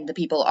 then the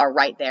people are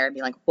right there and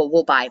be like, well,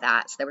 we'll buy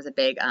that. So there was a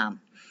big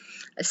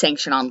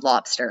sanction on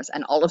lobsters,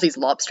 and all of these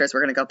lobsters were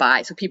going to go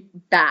buy. So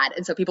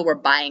and so people were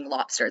buying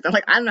lobster. They're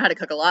like, I don't know how to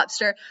cook a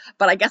lobster,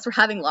 but I guess we're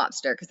having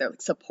lobster because they're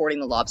supporting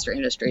the lobster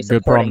industry.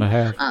 Good problem to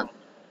have.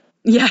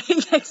 Yeah,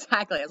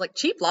 exactly. I was like,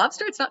 cheap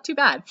lobster? It's not too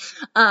bad.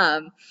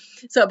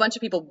 So a bunch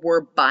of people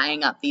were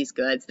buying up these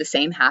goods. The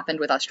same happened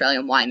with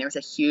Australian wine. There was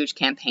a huge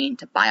campaign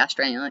to buy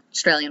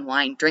Australian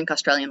wine, drink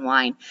Australian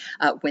wine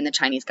when the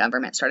Chinese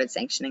government started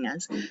sanctioning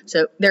us.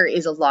 So there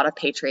is a lot of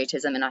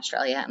patriotism in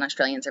Australia, and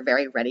Australians are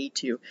very ready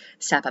to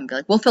step up and be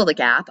like, we'll fill the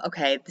gap.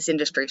 Okay, this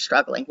industry is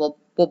struggling. We'll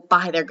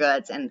buy their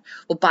goods and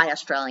we'll buy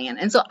Australian.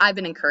 And so I've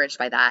been encouraged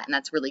by that, and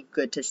that's really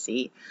good to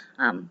see.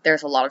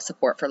 There's a lot of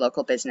support for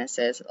local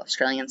businesses.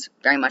 Australians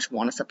very much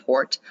want to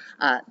support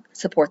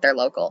their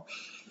local,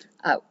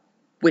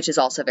 which is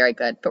also very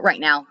good. But right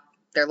now,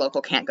 their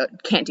local can't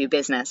do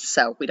business,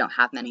 so we don't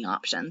have many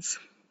options.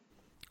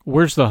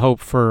 Where's the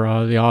hope for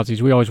the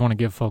Aussies? We always want to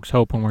give folks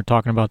hope when we're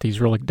talking about these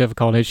really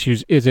difficult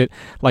issues. Is it,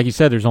 like you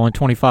said, there's only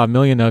 25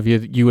 million of you.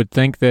 You would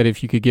think that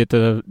if you could get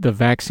the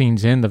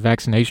vaccines in, the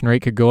vaccination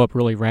rate could go up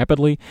really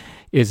rapidly.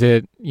 Is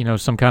it,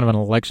 some kind of an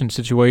election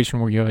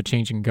situation where you have a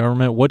change in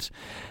government? What's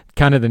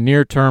kind of the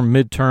near-term,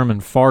 mid-term,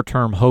 and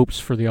far-term hopes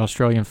for the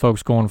Australian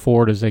folks going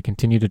forward as they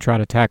continue to try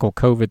to tackle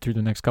COVID through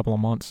the next couple of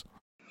months?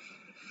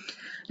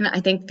 And I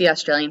think the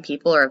Australian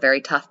people are a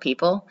very tough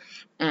people,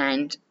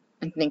 and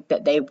I think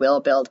that they will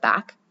build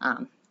back.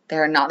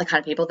 They're not the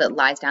kind of people that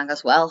lies down and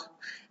goes, well,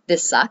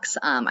 this sucks.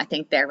 I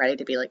think they're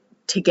ready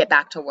to get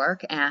back to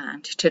work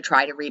and to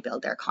try to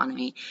rebuild their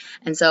economy.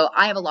 And so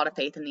I have a lot of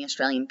faith in the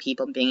Australian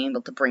people being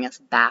able to bring us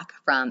back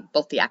from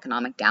both the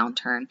economic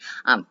downturn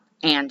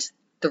and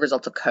the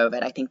results of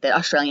COVID. I think that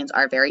Australians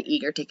are very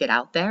eager to get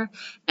out there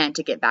and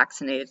to get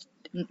vaccinated.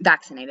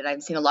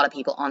 I've seen a lot of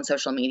people on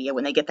social media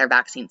when they get their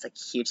vaccine, it's like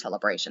a huge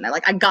celebration. They're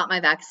like, I got my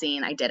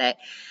vaccine, I did it.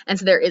 And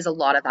so there is a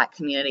lot of that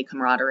community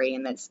camaraderie,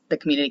 and that's the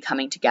community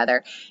coming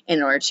together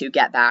in order to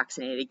get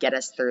vaccinated, get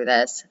us through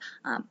this.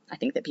 I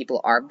think that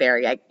people are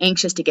very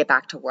anxious to get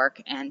back to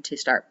work and to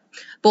start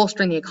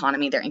bolstering the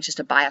economy. They're anxious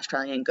to buy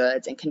Australian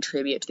goods and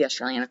contribute to the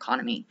Australian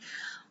economy.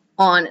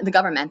 On the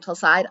governmental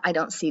side, I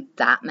don't see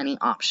that many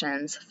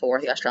options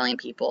for the Australian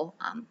people.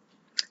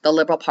 The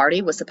Liberal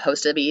Party was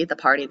supposed to be the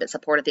party that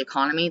supported the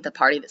economy, the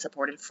party that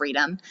supported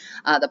freedom,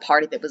 the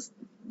party that was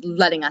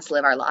letting us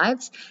live our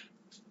lives.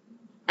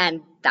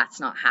 And that's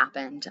not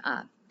happened.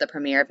 The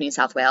Premier of New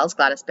South Wales,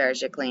 Gladys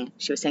Berejiklian,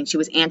 she was saying she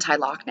was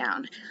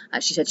anti-lockdown.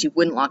 She said she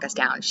wouldn't lock us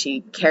down.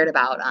 She cared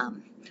about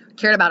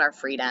our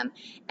freedom,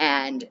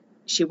 and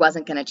she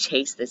wasn't going to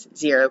chase this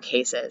 0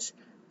 cases.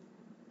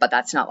 But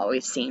that's not what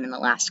we've seen in the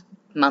last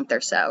month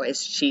or so.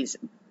 Is she's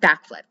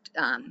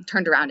backflipped,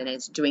 turned around, and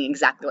is doing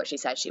exactly what she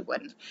said she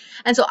wouldn't.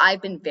 And so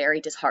I've been very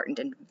disheartened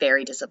and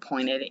very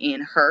disappointed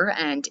in her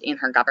and in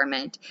her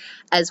government,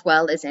 as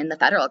well as in the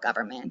federal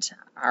government.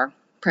 Our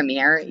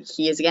Premier,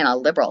 he is again a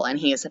Liberal, and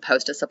he is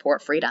supposed to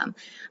support freedom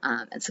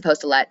and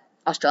supposed to let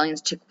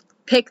Australians to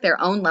pick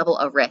their own level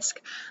of risk.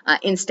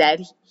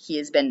 Instead, he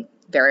has been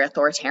very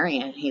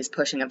authoritarian. He's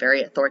pushing a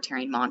very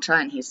authoritarian mantra,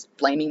 and he's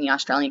blaming the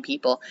Australian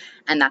people,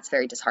 and that's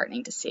very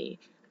disheartening to see.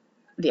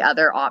 The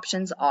other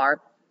options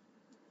are,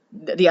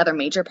 the other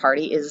major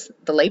party is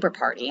the Labour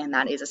Party, and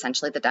that is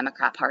essentially the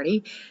Democrat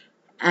Party,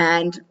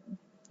 and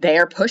they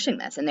are pushing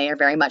this, and they are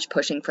very much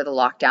pushing for the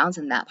lockdowns,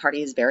 and that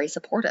party is very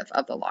supportive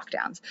of the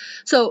lockdowns.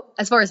 So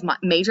as far as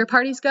major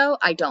parties go,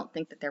 I don't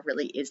think that there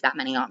really is that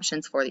many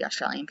options for the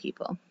Australian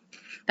people.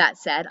 That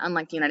said,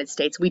 unlike the United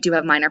States, we do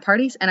have minor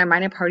parties, and our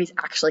minor parties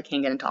actually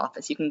can get into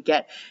office. You can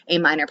get a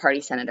minor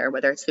party senator,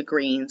 whether it's the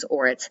Greens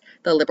or it's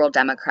the Liberal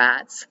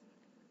Democrats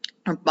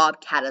or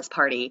Bob Katta's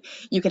party.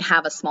 You can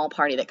have a small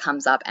party that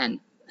comes up and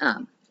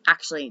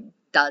actually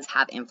does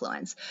have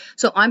influence.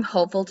 So I'm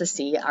hopeful to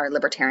see our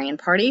Libertarian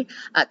Party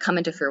come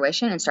into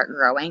fruition and start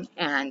growing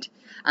and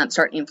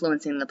start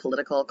influencing the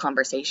political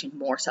conversation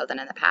more so than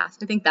in the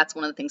past. I think that's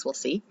one of the things we'll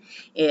see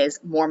is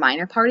more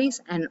minor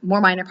parties, and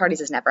more minor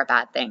parties is never a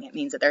bad thing. It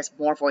means that there's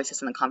more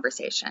voices in the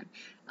conversation,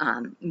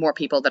 more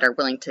people that are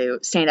willing to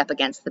stand up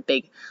against the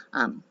big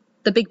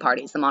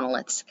parties, the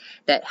monoliths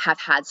that have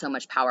had so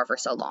much power for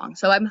so long.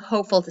 So I'm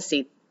hopeful to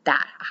see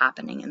that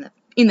happening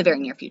in the very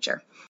near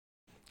future.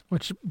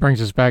 Which brings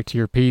us back to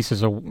your piece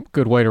as a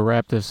good way to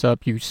wrap this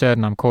up. You said,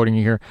 and I'm quoting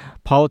you here,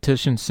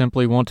 politicians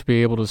simply want to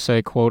be able to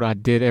say, quote, I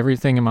did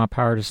everything in my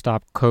power to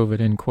stop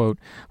COVID, end quote.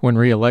 When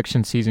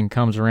re-election season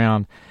comes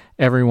around,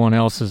 everyone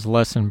else is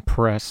less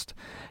impressed.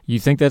 You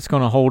think that's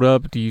going to hold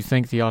up? Do you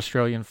think the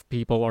Australian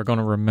people are going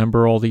to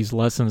remember all these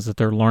lessons that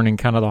they're learning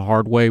kind of the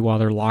hard way while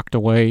they're locked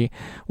away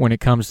when it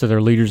comes to their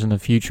leaders in the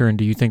future? And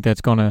do you think that's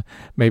going to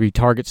maybe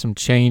target some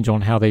change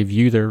on how they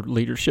view their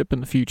leadership in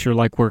the future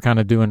like we're kind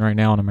of doing right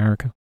now in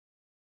America?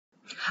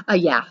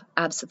 Yeah,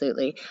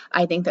 absolutely.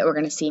 I think that we're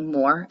going to see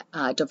more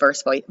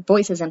diverse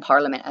voices in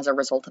Parliament as a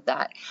result of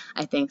that.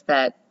 I think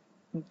that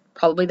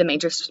probably the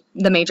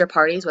major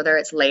parties, whether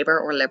it's Labour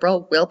or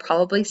Liberal, will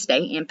probably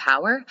stay in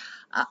power.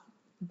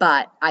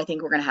 But I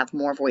think we're going to have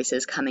more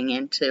voices coming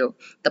into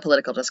the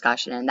political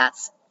discussion, and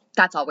that's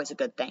always a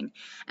good thing.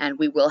 And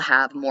we will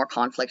have more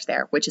conflict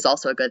there, which is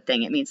also a good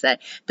thing. It means that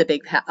the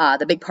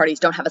big parties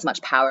don't have as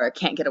much power,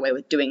 can't get away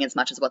with doing as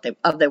much as what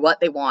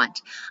they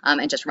want,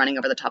 and just running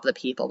over the top of the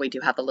people. We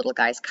do have the little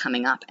guys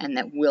coming up, and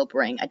that will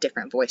bring a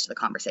different voice to the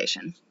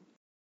conversation.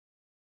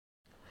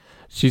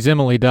 She's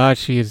Emily Dye.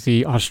 She is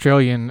the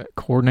Australian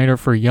coordinator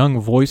for Young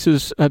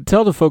Voices.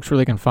 Tell the folks where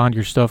they can find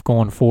your stuff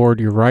going forward.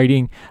 You're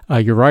writing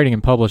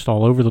and published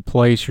all over the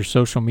place, your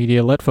social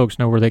media. Let folks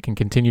know where they can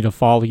continue to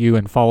follow you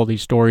and follow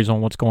these stories on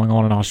what's going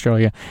on in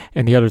Australia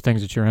and the other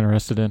things that you're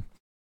interested in.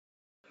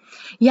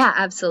 Yeah,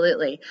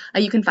 absolutely.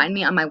 You can find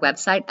me on my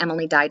website,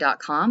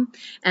 emilydye.com,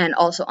 and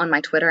also on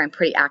my Twitter. I'm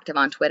pretty active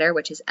on Twitter,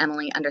 which is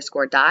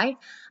Emily_Dye.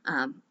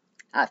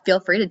 Feel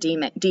free to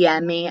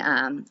DM me,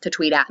 to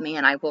tweet at me,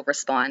 and I will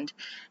respond.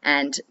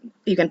 And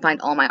you can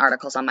find all my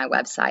articles on my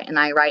website. And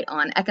I write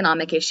on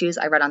economic issues.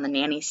 I write on the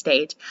nanny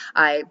state.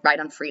 I write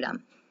on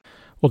freedom.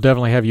 We'll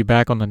definitely have you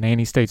back on the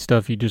nanny state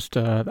stuff. You just,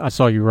 I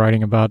saw you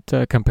writing about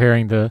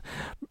comparing the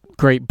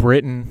Great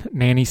Britain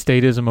nanny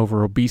statism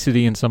over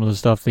obesity and some of the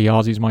stuff the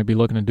Aussies might be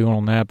looking to do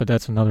on that. But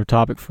that's another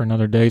topic for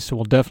another day. So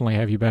we'll definitely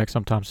have you back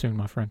sometime soon,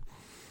 my friend.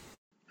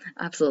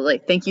 Absolutely.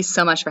 Thank you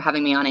so much for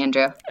having me on,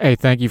 Andrew. Hey,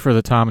 thank you for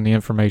the time and the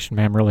information,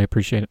 ma'am. Really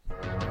appreciate it.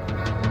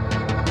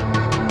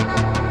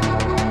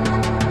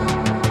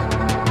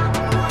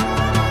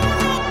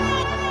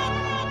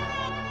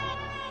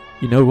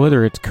 You know,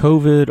 whether it's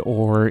COVID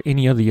or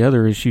any of the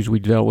other issues we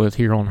dealt with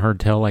here on Heard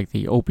Tell, like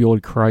the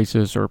opioid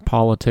crisis or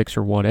politics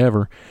or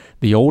whatever,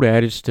 the old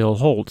adage still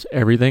holds.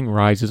 Everything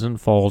rises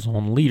and falls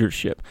on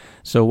leadership.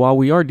 So while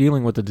we are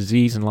dealing with the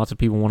disease, and lots of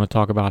people want to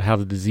talk about how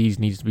the disease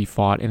needs to be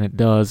fought, and it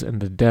does, and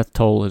the death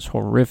toll is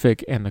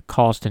horrific, and the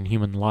cost in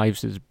human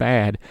lives is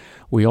bad,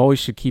 we always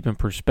should keep in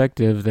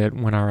perspective that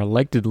when our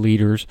elected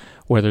leaders,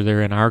 whether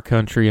they're in our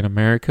country in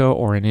America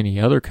or in any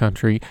other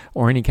country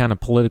or any kind of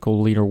political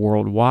leader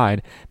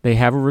worldwide, they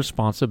have a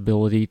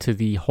responsibility to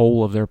the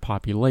whole of their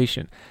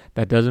population.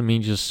 That doesn't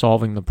mean just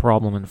solving the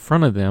problem in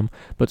front of them,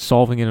 but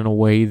solving it in a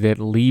way that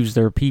leaves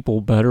their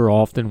people better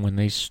off than when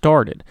they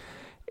started.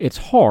 It's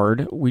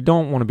hard. We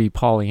don't want to be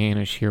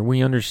Pollyannish here.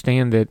 We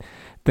understand that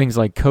things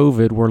like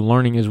COVID, we're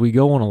learning as we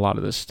go on a lot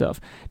of this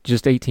stuff.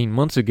 Just 18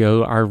 months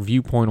ago, our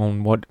viewpoint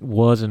on what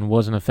was and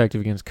wasn't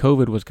effective against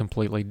COVID was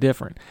completely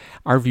different.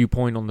 Our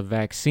viewpoint on the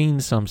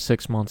vaccine some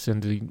 6 months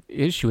into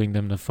issuing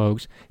them to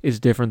folks is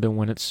different than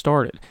when it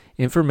started.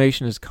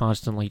 Information is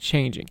constantly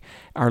changing.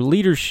 Our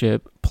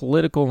leadership,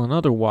 political and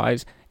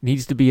otherwise,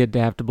 needs to be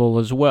adaptable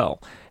as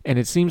well. And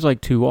it seems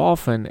like too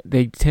often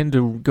they tend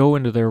to go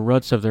into their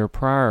ruts of their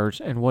priors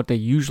and what they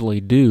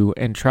usually do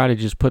and try to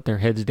just put their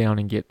heads down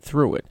and get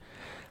through it.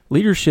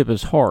 Leadership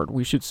is hard.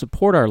 We should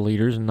support our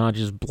leaders and not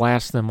just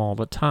blast them all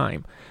the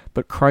time.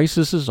 But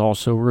crisis is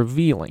also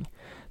revealing.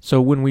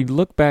 So when we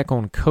look back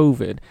on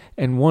COVID,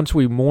 and once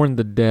we mourn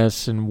the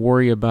deaths and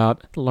worry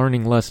about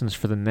learning lessons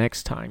for the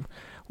next time,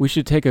 we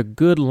should take a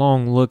good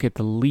long look at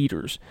the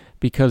leaders,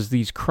 because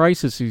these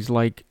crises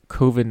like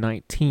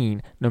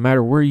COVID-19, no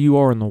matter where you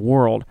are in the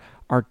world,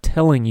 are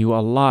telling you a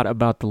lot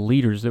about the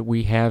leaders that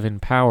we have in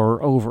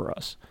power over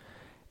us.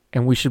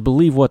 And we should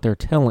believe what they're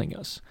telling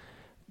us,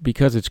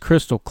 because it's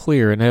crystal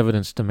clear and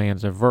evidence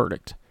demands a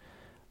verdict.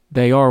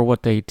 They are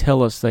what they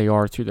tell us they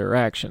are through their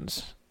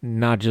actions,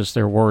 not just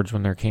their words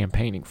when they're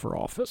campaigning for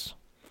office.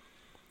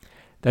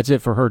 That's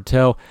it for Heard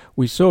Tell.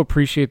 We so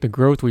appreciate the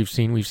growth we've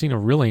seen. We've seen a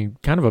really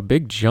kind of a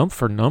big jump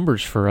for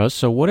numbers for us.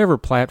 So whatever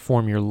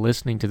platform you're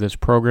listening to this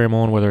program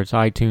on, whether it's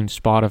iTunes,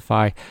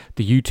 Spotify,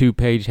 the YouTube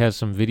page has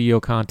some video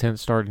content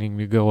starting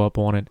to go up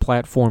on it,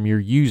 platform you're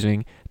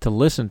using to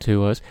listen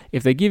to us,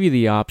 if they give you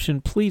the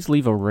option, please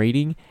leave a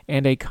rating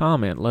and a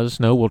comment. Let us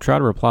know. We'll try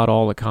to reply to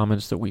all the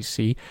comments that we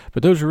see.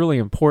 But those are really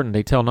important.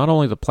 They tell not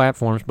only the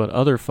platforms, but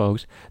other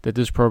folks that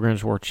this program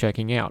is worth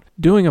checking out.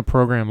 Doing a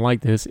program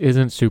like this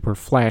isn't super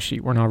flashy.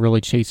 We're not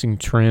really chasing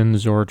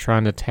trends or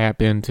trying to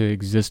tap into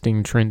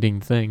existing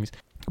trending things.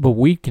 But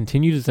we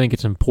continue to think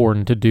it's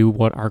important to do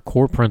what our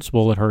core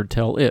principle at Heard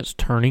Tell is,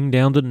 turning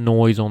down the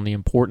noise on the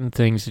important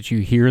things that you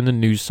hear in the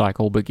news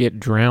cycle but get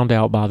drowned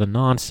out by the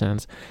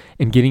nonsense,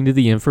 and getting to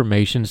the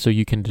information so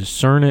you can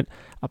discern it,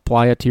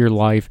 apply it to your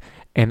life,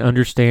 and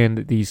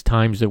understand these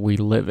times that we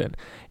live in.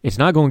 It's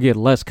not going to get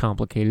less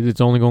complicated,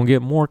 it's only going to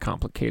get more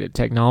complicated.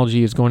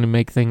 Technology is going to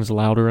make things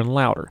louder and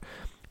louder.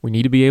 We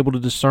need to be able to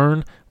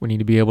discern, we need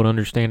to be able to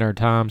understand our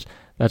times.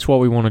 That's what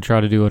we want to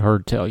try to do at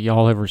Heard Tell.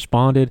 Y'all have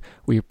responded.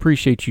 We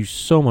appreciate you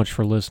so much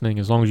for listening.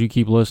 As long as you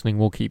keep listening,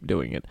 we'll keep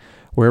doing it.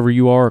 Wherever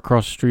you are,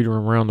 across the street or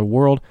around the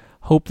world,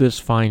 hope this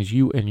finds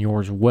you and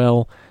yours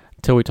well.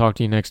 Until we talk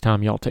to you next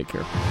time, y'all take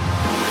care.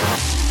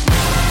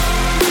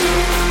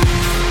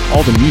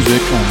 All the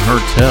music on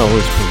Heard Tell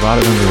is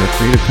provided under a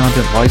Creative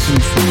Content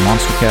license from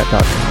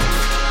monstercat.com.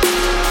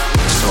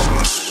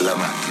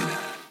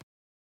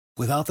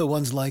 Without the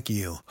ones like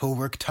you, who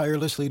work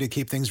tirelessly to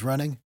keep things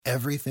running,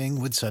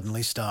 everything would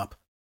suddenly stop.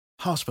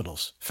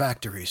 Hospitals,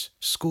 factories,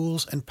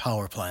 schools, and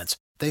power plants,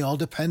 they all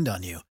depend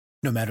on you.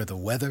 No matter the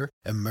weather,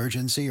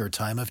 emergency, or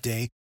time of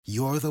day,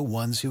 you're the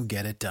ones who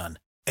get it done.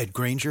 At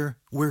Grainger,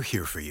 we're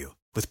here for you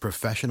with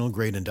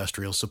professional-grade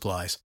industrial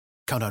supplies.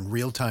 Count on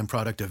real-time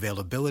product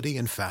availability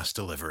and fast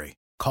delivery.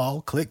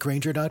 Call, click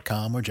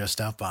Grainger.com, or just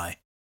stop by.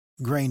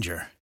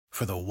 Grainger,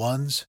 for the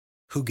ones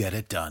who get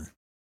it done.